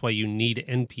 and that's why you need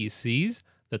NPCs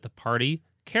that the party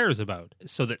cares about,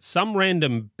 so that some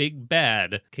random big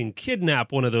bad can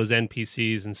kidnap one of those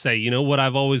NPCs and say, you know what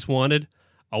I've always wanted?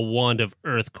 A wand of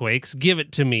earthquakes. Give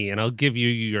it to me, and I'll give you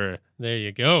your There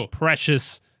you go.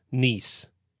 precious niece.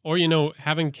 Or,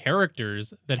 having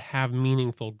characters that have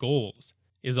meaningful goals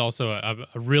is also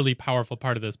a really powerful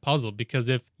part of this puzzle, because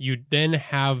if you then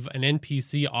have an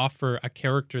NPC offer a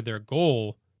character their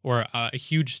goal or a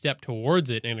huge step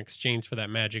towards it in exchange for that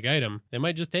magic item, they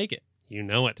might just take it. You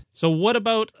know it. So what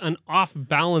about an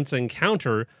off-balance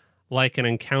encounter, like an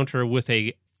encounter with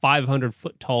a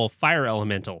 500-foot-tall fire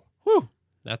elemental? Whew,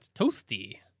 that's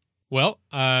toasty. Well,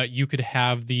 you could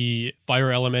have the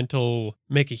fire elemental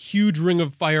make a huge ring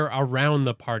of fire around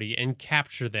the party and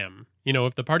capture them.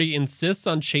 If the party insists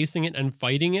on chasing it and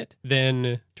fighting it,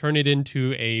 then turn it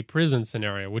into a prison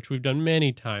scenario, which we've done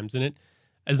many times. And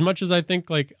as much as I think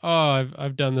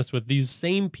I've done this with these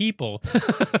same people,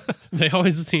 they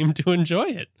always seem to enjoy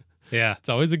it. Yeah. It's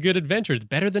always a good adventure. It's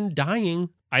better than dying.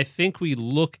 I think we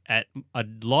look at a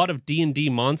lot of D&D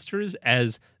monsters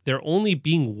as there only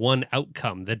being one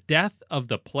outcome, the death of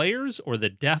the players or the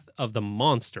death of the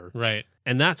monster. Right.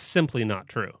 And that's simply not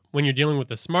true. When you're dealing with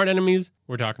the smart enemies,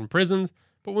 we're talking prisons.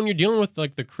 But when you're dealing with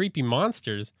the creepy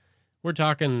monsters, we're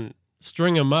talking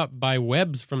string them up by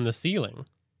webs from the ceiling.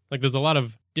 There's a lot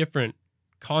of different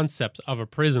concepts of a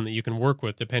prison that you can work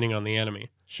with depending on the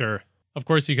enemy. Sure. Of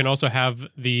course, you can also have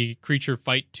the creature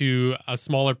fight to a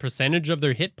smaller percentage of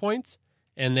their hit points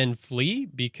and then flee,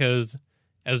 because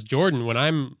as Jordan, when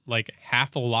I'm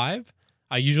half alive,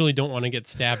 I usually don't want to get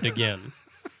stabbed again.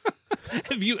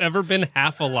 Have you ever been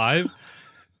half alive?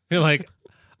 You're like,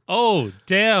 oh,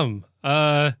 damn.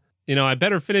 I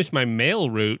better finish my mail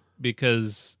route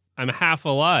because I'm half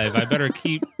alive. I better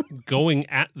keep going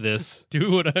at this.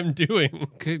 Do what I'm doing.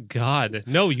 Good God.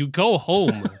 No, you go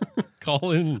home.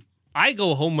 Call in. I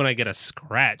go home when I get a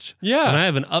scratch. Yeah. When I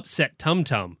have an upset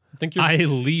tum-tum. I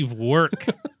leave work.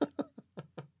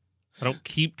 I don't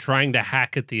keep trying to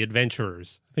hack at the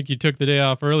adventurers. think you took the day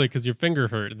off early because your finger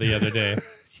hurt the other day.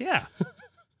 Yeah.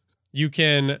 You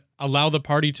can allow the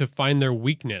party to find their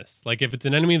weakness. If it's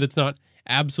an enemy that's not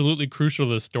absolutely crucial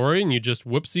to the story and you just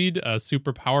whoopsied a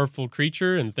super powerful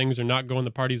creature and things are not going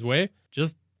the party's way,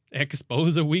 just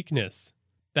expose a weakness.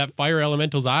 That fire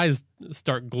elemental's eyes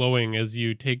start glowing as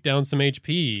you take down some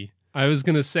HP. I was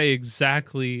going to say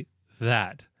exactly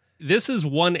that. This is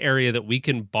one area that we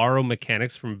can borrow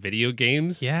mechanics from video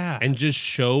games Yeah. and just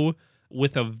show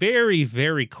with a very,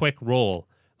 very quick roll.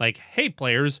 Hey,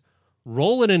 players,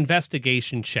 roll an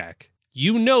investigation check.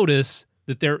 You notice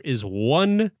that there is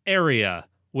one area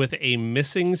with a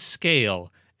missing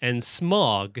scale and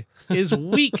Smog is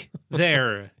weak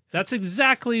there. That's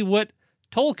exactly what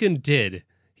Tolkien did.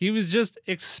 He was just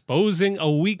exposing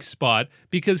a weak spot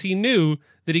because he knew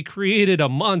that he created a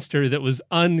monster that was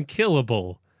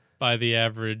unkillable. By the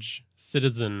average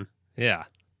citizen. Yeah.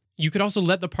 You could also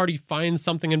let the party find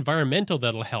something environmental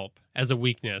that'll help as a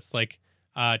weakness, like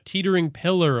a teetering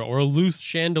pillar or a loose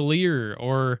chandelier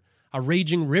or a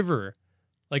raging river.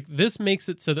 This makes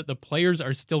it so that the players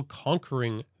are still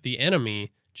conquering the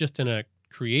enemy just in a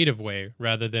creative way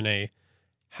rather than a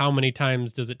how many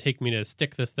times does it take me to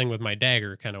stick this thing with my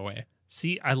dagger kind of way.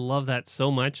 See, I love that so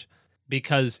much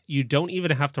because you don't even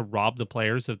have to rob the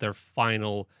players of their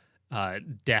final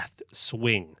death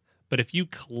swing. But if you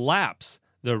collapse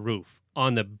the roof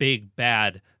on the big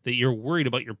bad that you're worried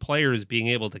about your players being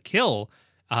able to kill,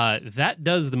 that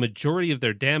does the majority of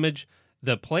their damage.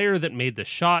 The player that made the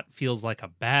shot feels like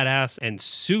a badass and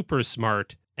super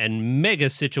smart and mega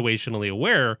situationally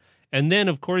aware. And then,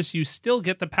 of course, you still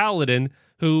get the paladin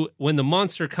who, when the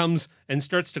monster comes and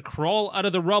starts to crawl out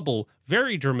of the rubble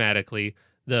very dramatically,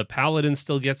 the paladin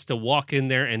still gets to walk in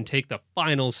there and take the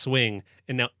final swing.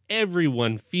 And now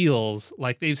everyone feels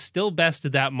like they've still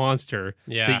bested that monster.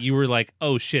 Yeah. That you were like,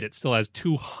 oh shit, it still has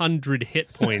 200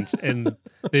 hit points and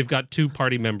they've got 2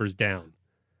 party members down.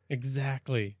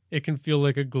 Exactly. It can feel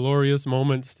like a glorious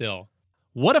moment still.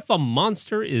 What if a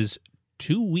monster is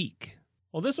too weak?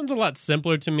 Well, this one's a lot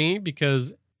simpler to me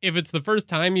because if it's the first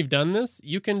time you've done this,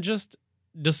 you can just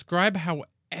describe how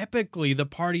epically the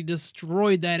party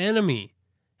destroyed that enemy.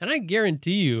 And I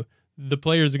guarantee you the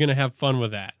players are going to have fun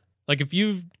with that. If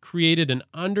you've created an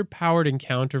underpowered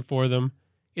encounter for them,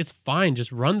 it's fine.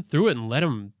 Just run through it and let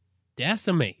them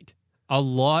decimate. A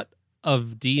lot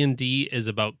of D&D is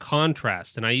about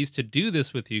contrast. And I used to do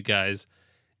this with you guys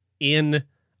in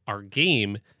our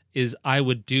game is I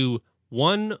would do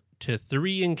 1 to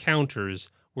 3 encounters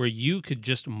where you could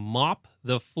just mop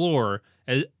the floor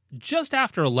just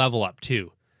after a level up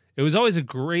too. It was always a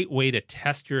great way to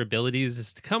test your abilities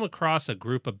is to come across a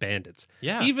group of bandits.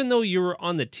 Yeah. Even though you were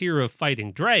on the tier of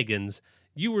fighting dragons,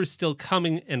 you were still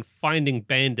coming and finding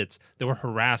bandits that were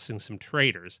harassing some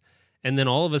traders. And then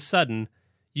all of a sudden,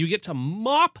 you get to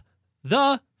mop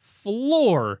the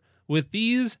floor with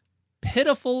these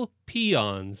pitiful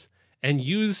peons and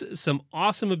use some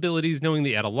awesome abilities knowing that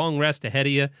you had a long rest ahead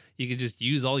of you. You could just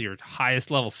use all your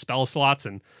highest level spell slots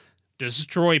and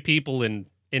destroy people in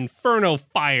Inferno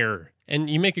Fire. And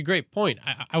you make a great point.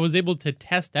 I was able to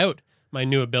test out my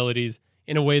new abilities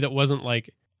in a way that wasn't like,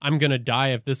 I'm going to die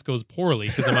if this goes poorly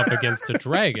because I'm up against a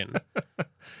dragon.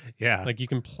 Yeah. Like you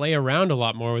can play around a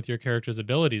lot more with your character's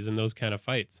abilities in those kind of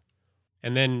fights.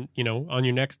 And then, on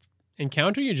your next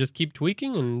encounter, you just keep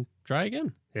tweaking and try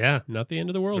again. Yeah. Not the end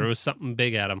of the world. Throw something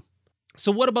big at them.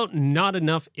 So what about not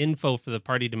enough info for the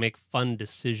party to make fun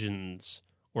decisions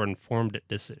or informed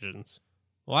decisions?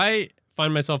 Well, I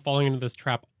find myself falling into this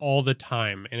trap all the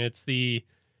time, and it's the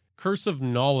curse of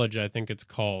knowledge, I think it's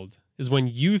called, is when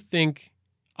you think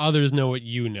others know what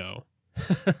you know,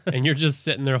 and you're just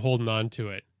sitting there holding on to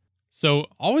it. So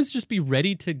always just be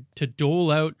ready to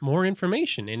dole out more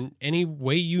information in any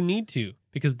way you need to,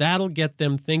 because that'll get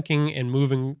them thinking and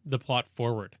moving the plot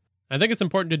forward. I think it's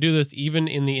important to do this even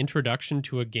in the introduction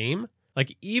to a game.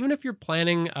 Like, even if you're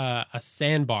planning a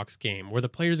sandbox game where the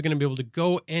players are going to be able to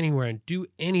go anywhere and do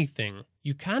anything,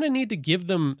 you kind of need to give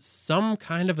them some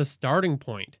kind of a starting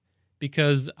point.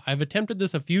 Because I've attempted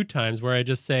this a few times where I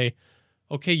just say,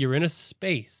 okay, you're in a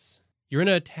space, you're in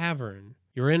a tavern,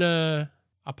 you're in a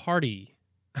party.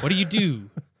 What do you do?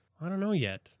 I don't know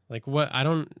yet. Like, what? I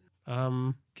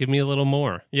don't... Give me a little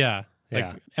more. Yeah. Like,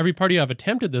 Yeah. every party I've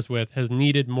attempted this with has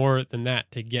needed more than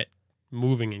that to get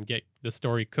moving and get the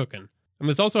story cooking. And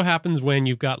this also happens when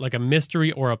you've got like a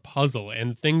mystery or a puzzle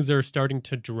and things are starting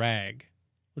to drag.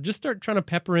 Well, just start trying to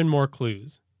pepper in more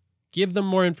clues. Give them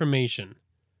more information.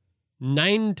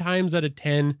 9 times out of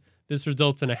 10, this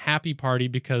results in a happy party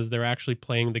because they're actually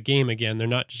playing the game again. They're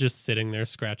not just sitting there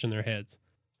scratching their heads.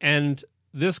 And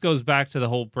this goes back to the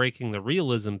whole breaking the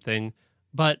realism thing.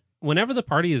 But whenever the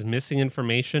party is missing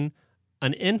information,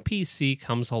 an NPC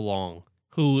comes along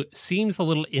who seems a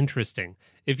little interesting.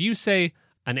 If you say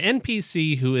an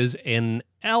NPC who is an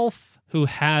elf who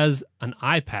has an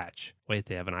eye patch. Wait,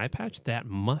 they have an eye patch? That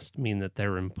must mean that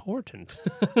they're important.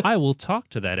 I will talk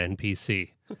to that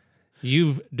NPC.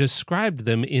 You've described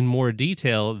them in more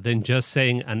detail than just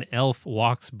saying an elf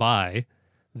walks by.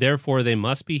 Therefore, they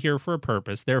must be here for a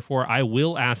purpose. Therefore, I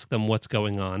will ask them what's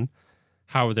going on,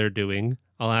 how they're doing.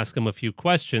 I'll ask them a few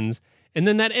questions. And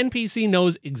then that NPC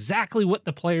knows exactly what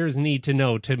the players need to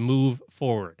know to move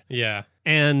forward. Yeah.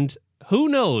 And who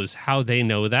knows how they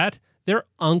know that? Their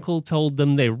uncle told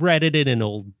them, they read it in an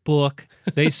old book.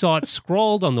 They saw it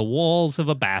scrawled on the walls of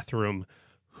a bathroom.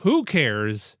 Who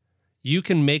cares? You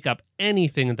can make up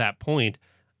anything at that point.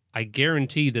 I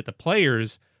guarantee that the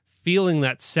players feeling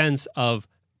that sense of,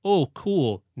 oh,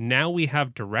 cool, now we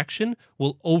have direction,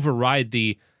 will override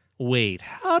the, wait,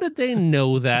 how did they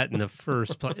know that in the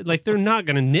first place? Like, they're not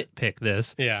going to nitpick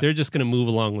this. Yeah. They're just going to move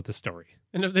along with the story.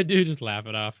 And if they do, just laugh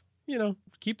it off.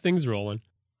 Keep things rolling.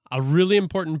 A really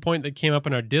important point that came up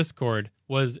in our Discord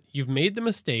was you've made the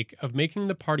mistake of making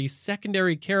the party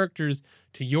secondary characters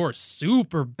to your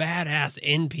super badass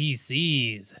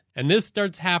NPCs. And this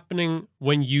starts happening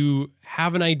when you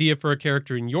have an idea for a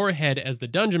character in your head as the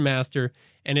dungeon master,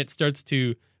 and it starts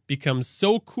to become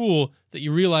so cool that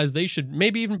you realize they should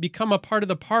maybe even become a part of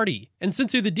the party. And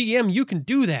since you're the DM, you can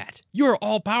do that. You're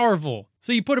all powerful.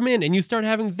 So you put them in and you start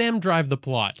having them drive the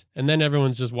plot. And then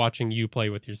everyone's just watching you play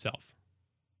with yourself.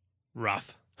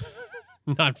 Rough.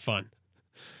 Not fun.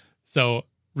 So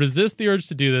resist the urge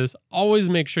to do this. Always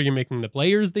make sure you're making the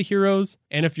players the heroes.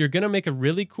 And if you're going to make a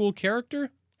really cool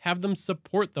character, have them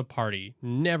support the party.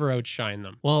 Never outshine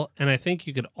them. Well, and I think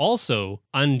you could also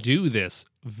undo this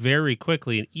very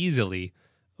quickly and easily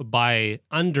by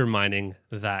undermining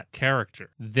that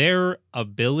character. Their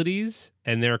abilities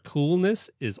and their coolness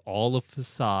is all a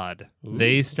facade. Ooh.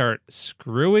 They start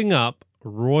screwing up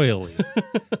royally.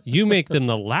 You make them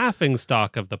the laughing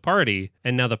stock of the party,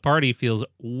 and now the party feels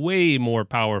way more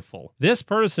powerful. This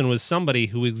person was somebody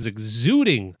who was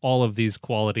exuding all of these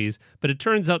qualities, but it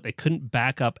turns out they couldn't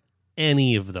back up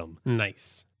any of them.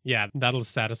 Nice. Yeah, that'll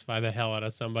satisfy the hell out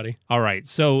of somebody. All right,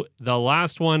 so the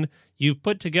last one, you've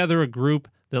put together a group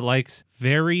that likes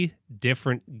very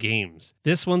different games.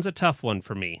 This one's a tough one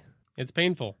for me. It's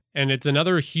painful. And it's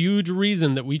another huge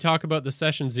reason that we talk about the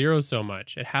session 0 so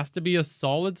much. It has to be a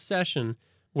solid session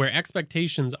where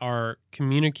expectations are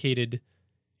communicated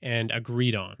and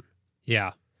agreed on.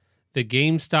 Yeah. The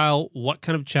game style, what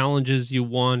kind of challenges you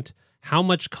want, how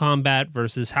much combat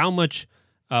versus how much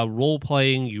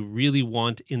role-playing you really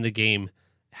want in the game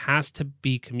has to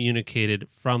be communicated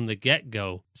from the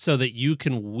get-go so that you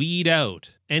can weed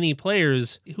out any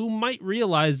players who might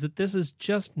realize that this is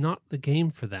just not the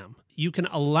game for them. You can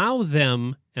allow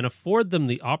them and afford them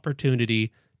the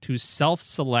opportunity to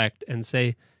self-select and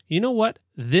say, you know what,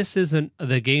 this isn't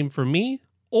the game for me,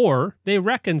 or they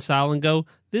reconcile and go,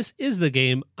 this is the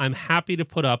game, I'm happy to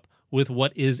put up with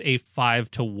what is a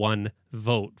 5-1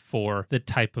 vote for the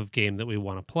type of game that we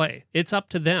want to play. It's up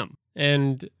to them.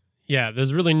 And yeah,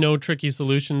 there's really no tricky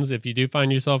solutions. If you do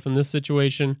find yourself in this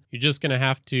situation, you're just going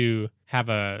to have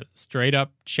a straight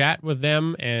up chat with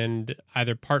them and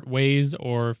either part ways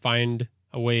or find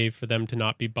a way for them to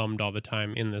not be bummed all the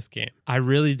time in this game. I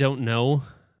really don't know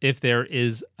if there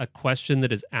is a question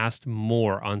that is asked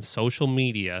more on social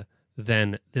media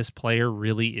than this player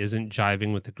really isn't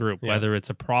jiving with the group, whether it's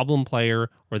a problem player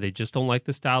or they just don't like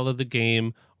the style of the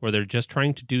game or they're just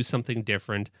trying to do something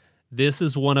different. This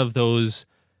is one of those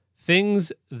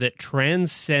things that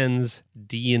transcends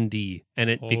D&D,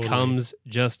 and it becomes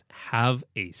just have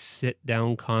a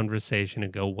sit-down conversation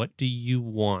and go, what do you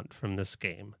want from this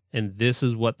game? And this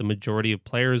is what the majority of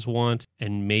players want,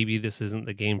 and maybe this isn't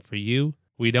the game for you.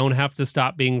 We don't have to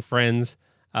stop being friends.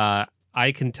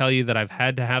 I can tell you that I've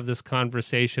had to have this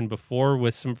conversation before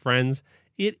with some friends.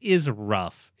 It is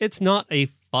rough. It's not a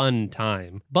fun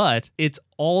time, but it's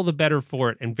all the better for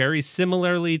it. And very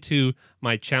similarly to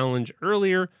my challenge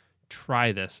earlier,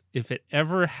 try this. If it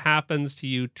ever happens to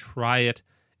you, try it.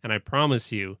 And I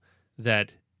promise you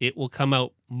that it will come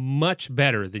out much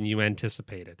better than you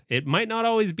anticipated. It might not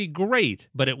always be great,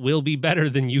 but it will be better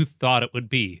than you thought it would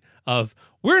be.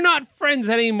 We're not friends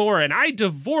anymore and I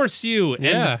divorce you.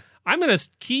 And I'm going to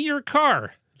key your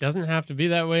car. It doesn't have to be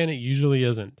that way, and it usually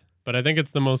isn't. But I think it's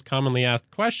the most commonly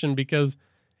asked question because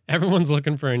everyone's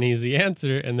looking for an easy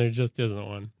answer, and there just isn't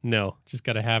one. No. Just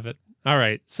got to have it. All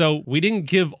right. So we didn't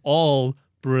give all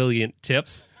brilliant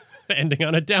tips. Ending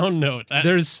on a down note.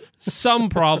 There's some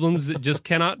problems that just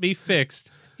cannot be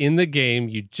fixed in the game.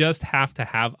 You just have to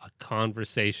have a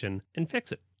conversation and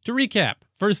fix it. To recap,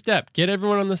 first step, get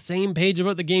everyone on the same page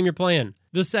about the game you're playing.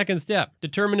 The second step,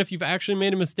 determine if you've actually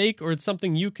made a mistake or it's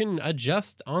something you can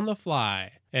adjust on the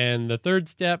fly. And the third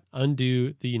step,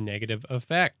 undo the negative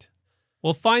effect.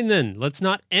 Well, fine then. Let's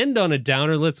not end on a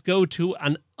downer. Let's go to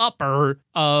an upper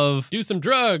of... Do some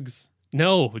drugs.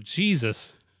 No,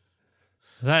 Jesus.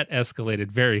 That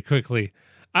escalated very quickly.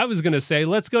 I was going to say,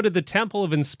 let's go to the Temple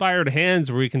of Inspired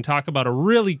Hands where we can talk about a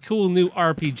really cool new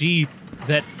RPG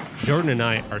that Jordan and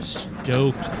I are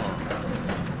stoked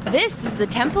on. This is the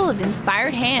Temple of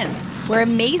Inspired Hands, where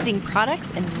amazing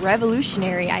products and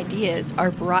revolutionary ideas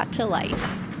are brought to light.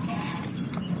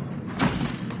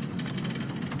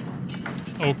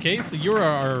 Okay, so you're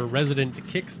our resident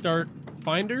Kickstart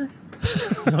finder.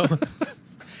 So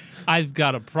I've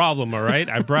got a problem, all right?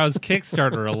 I browse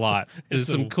Kickstarter a lot. There's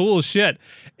some cool shit.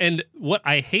 And what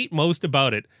I hate most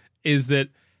about it is that,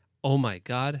 oh my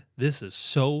God, this is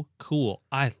so cool.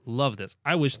 I love this.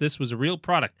 I wish this was a real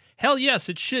product. Hell yes,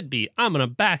 it should be. I'm going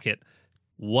to back it.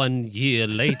 1 year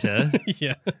later.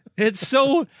 Yeah. It's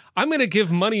so, I'm going to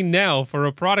give money now for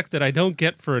a product that I don't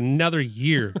get for another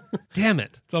year. Damn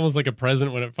it. It's almost like a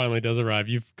present when it finally does arrive.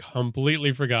 You've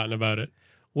completely forgotten about it.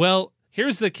 Well,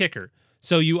 here's the kicker.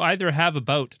 So you either have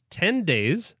about 10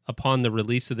 days upon the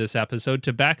release of this episode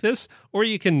to back this, or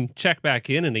you can check back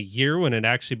in a year when it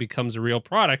actually becomes a real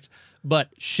product. But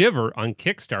Shiver on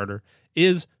Kickstarter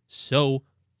is so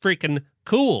freaking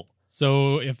cool.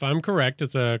 So if I'm correct,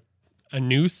 it's a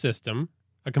new system,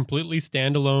 a completely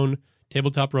standalone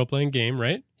tabletop role-playing game,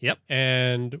 right? Yep.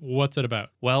 And what's it about?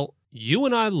 Well, you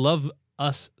and I love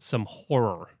us some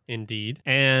horror. Indeed.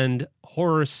 And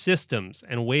horror systems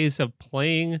and ways of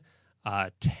playing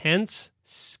tense,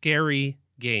 scary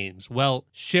games. Well,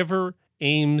 Shiver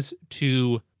aims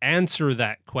to answer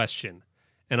that question.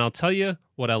 And I'll tell you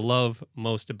what I love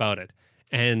most about it.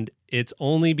 And it's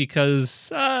only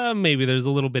because maybe there's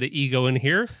a little bit of ego in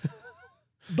here.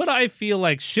 But I feel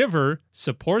like Shiver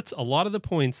supports a lot of the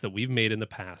points that we've made in the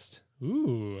past.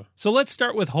 Ooh. So let's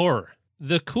start with horror.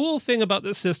 The cool thing about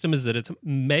this system is that it's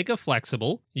mega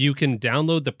flexible. You can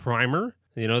download the primer,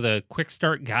 the quick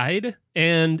start guide,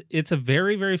 and it's a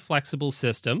very, very flexible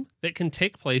system that can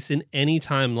take place in any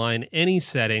timeline, any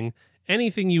setting,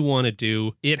 anything you want to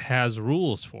do, it has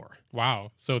rules for.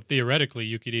 Wow. So theoretically,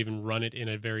 you could even run it in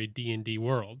a very D&D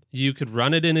world. You could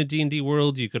run it in a D&D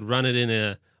world. You could run it in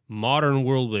a modern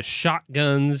world with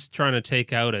shotguns, trying to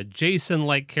take out a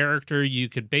Jason-like character. You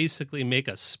could basically make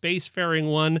a spacefaring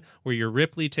one where you're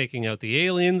Ripley taking out the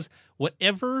aliens.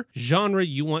 Whatever genre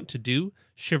you want to do,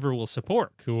 Shiver will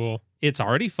support. Cool. It's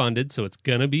already funded, so it's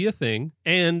going to be a thing.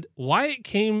 And why it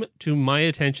came to my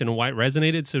attention and why it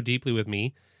resonated so deeply with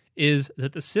me is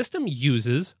that the system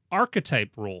uses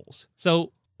archetype roles.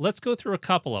 So let's go through a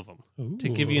couple of them to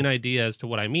give you an idea as to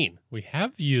what I mean. We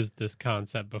have used this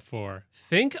concept before.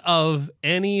 Think of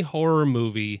any horror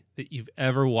movie that you've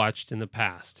ever watched in the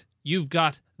past. You've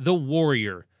got the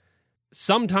warrior.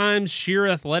 Sometimes sheer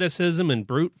athleticism and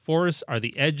brute force are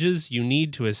the edges you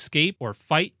need to escape or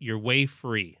fight your way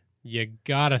free. You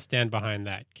gotta stand behind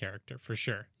that character for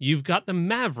sure. You've got the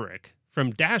maverick.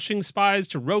 From dashing spies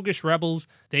to roguish rebels,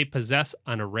 they possess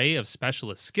an array of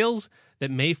specialist skills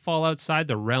that may fall outside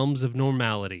the realms of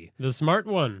normality. The smart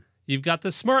one. You've got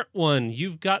the smart one.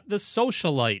 You've got the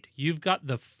socialite. You've got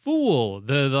the fool.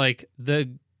 The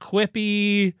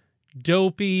quippy,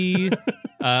 dopey,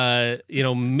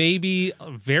 maybe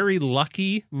very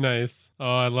lucky. Nice.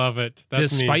 Oh, I love it.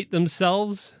 That's despite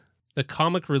themselves. The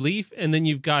comic relief. And then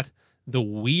you've got the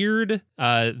weird.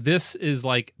 This is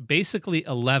like basically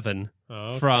 11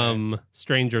 from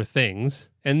Stranger Things.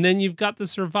 And then you've got the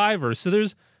survivor. So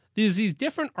there's these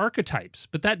different archetypes,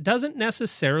 but that doesn't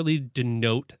necessarily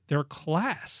denote their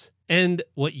class. And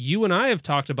what you and I have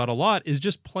talked about a lot is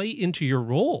just play into your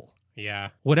role. Yeah.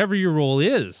 Whatever your role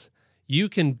is, you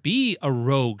can be a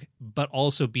rogue, but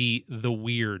also be the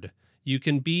weird. You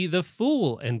can be the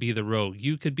fool and be the rogue.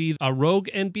 You could be a rogue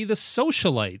and be the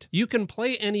socialite. You can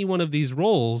play any one of these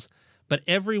roles, but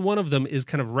every one of them is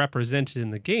kind of represented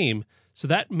in the game. So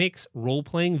that makes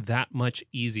role-playing that much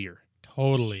easier.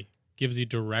 Totally. Gives you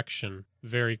direction.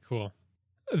 Very cool.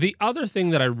 The other thing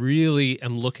that I really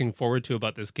am looking forward to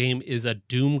about this game is a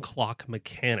doom clock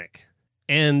mechanic.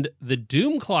 And the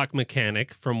doom clock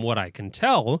mechanic, from what I can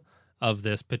tell of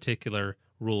this particular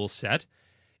rule set,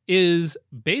 is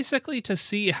basically to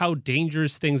see how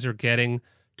dangerous things are getting,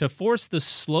 to force the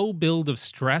slow build of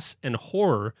stress and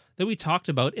horror that we talked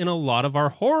about in a lot of our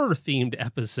horror-themed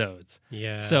episodes.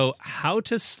 Yes. So how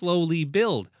to slowly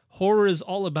build. Horror is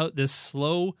all about this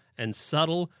slow and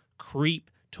subtle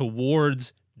creep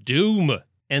towards doom.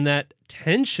 And that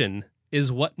tension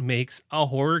is what makes a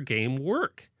horror game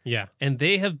work. Yeah. And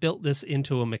they have built this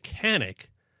into a mechanic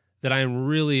that I'm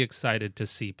really excited to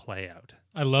see play out.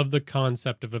 I love the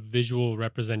concept of a visual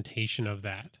representation of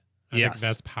that. I think Yes.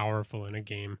 that's powerful in a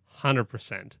game.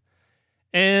 100%.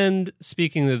 And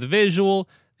speaking of the visual,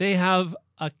 they have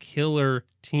a killer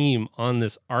team on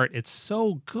this art. It's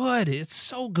so good. It's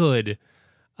so good.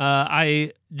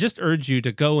 I just urge you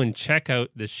to go and check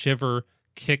out the Shiver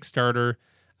Kickstarter.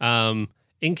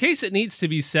 In case it needs to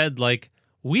be said,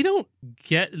 we don't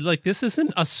get, this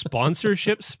isn't a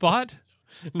sponsorship spot.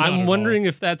 Not I'm at wondering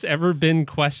if that's ever been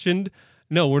questioned.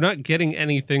 No, we're not getting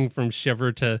anything from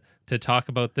Shiver to talk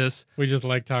about this. We just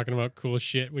like talking about cool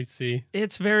shit we see.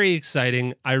 It's very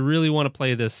exciting. I really want to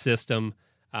play this system.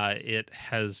 It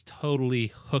has totally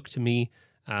hooked me.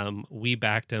 We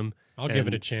backed him. I'll give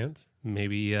it a chance.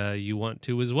 Maybe you want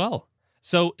to as well.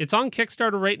 So it's on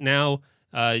Kickstarter right now.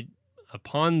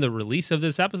 Upon the release of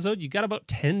this episode, you got about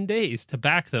 10 days to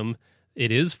back them.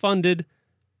 It is funded.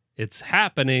 It's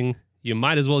happening. You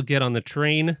might as well get on the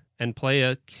train and play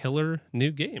a killer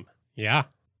new game. Yeah.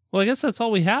 Well, I guess that's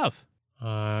all we have.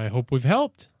 I hope we've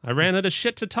helped. I ran out of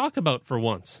shit to talk about for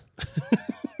once.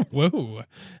 Whoa.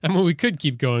 I mean, we could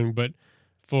keep going, but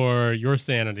for your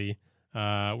sanity,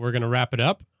 we're going to wrap it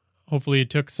up. Hopefully you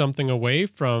took something away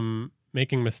from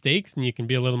making mistakes and you can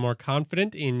be a little more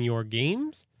confident in your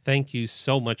games. Thank you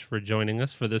so much for joining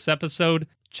us for this episode.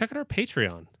 Check out our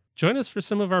Patreon. Join us for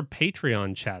some of our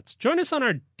Patreon chats. Join us on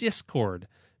our Discord,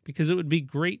 because it would be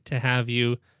great to have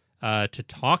you to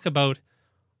talk about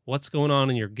what's going on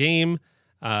in your game.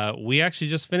 We actually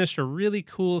just finished a really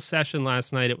cool session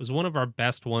last night. It was one of our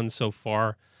best ones so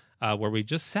far, where we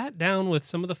just sat down with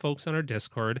some of the folks on our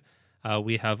Discord.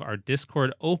 We have our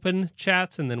Discord open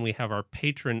chats, and then we have our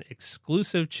patron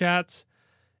exclusive chats.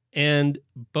 And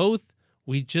both,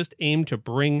 we just aim to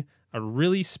bring a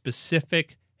really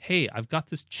specific, hey, I've got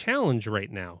this challenge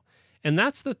right now. And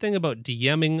that's the thing about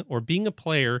DMing or being a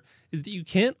player, is that you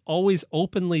can't always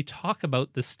openly talk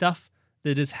about the stuff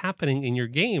that is happening in your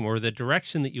game, or the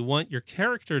direction that you want your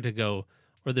character to go,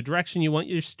 or the direction you want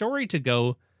your story to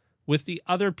go with the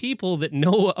other people that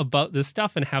know about this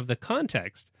stuff and have the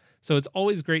context. So it's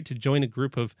always great to join a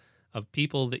group of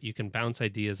people that you can bounce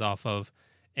ideas off of.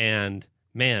 And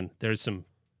man, there's some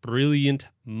brilliant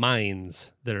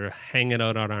minds that are hanging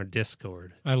out on our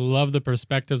Discord. I love the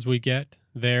perspectives we get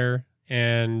there.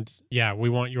 And yeah, we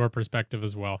want your perspective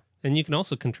as well. And you can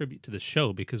also contribute to the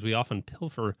show because we often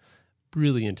pilfer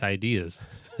brilliant ideas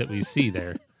that we see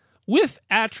there with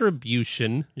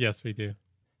attribution. Yes, we do.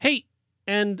 Hey,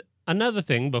 and another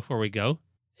thing before we go,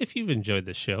 if you've enjoyed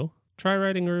this show, try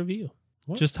writing a review.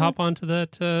 What? Just hop onto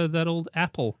that old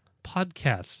Apple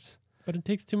Podcasts. But it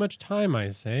takes too much time, I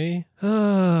say.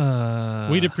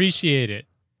 We'd We'd appreciate it.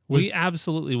 We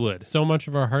absolutely would. So much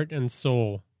of our heart and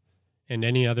soul and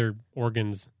any other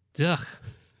organs. Ugh,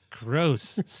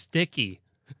 gross, sticky.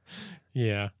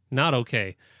 Yeah. Not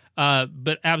okay.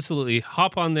 But absolutely,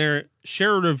 hop on there,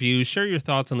 share a review, share your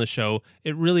thoughts on the show.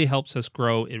 It really helps us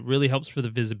grow. It really helps for the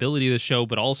visibility of the show,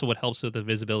 but also what helps with the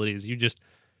visibility is you just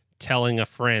telling a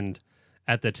friend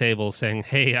at the table saying,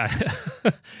 hey,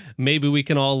 maybe we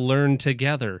can all learn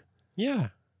together. Yeah.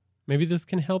 Maybe this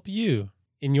can help you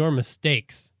in your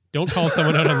mistakes. Don't call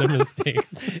someone out on their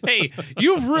mistakes. Hey,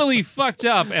 you've really fucked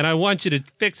up, and I want you to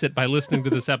fix it by listening to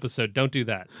this episode. Don't do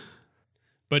that.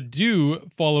 But do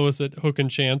follow us at Hook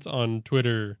and Chance on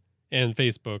Twitter and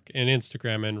Facebook and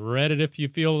Instagram and Reddit if you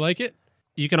feel like it.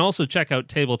 You can also check out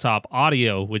Tabletop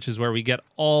Audio, which is where we get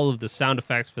all of the sound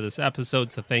effects for this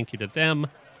episode, so thank you to them.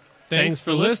 Thanks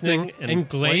for listening and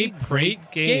play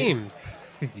great games.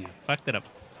 You fucked it up.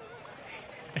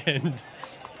 And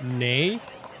nay,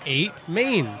 8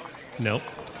 mains. Nope.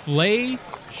 Flay,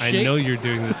 I shake. know you're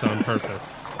doing this on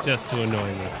purpose, just to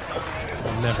annoy me.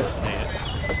 I'll never say it.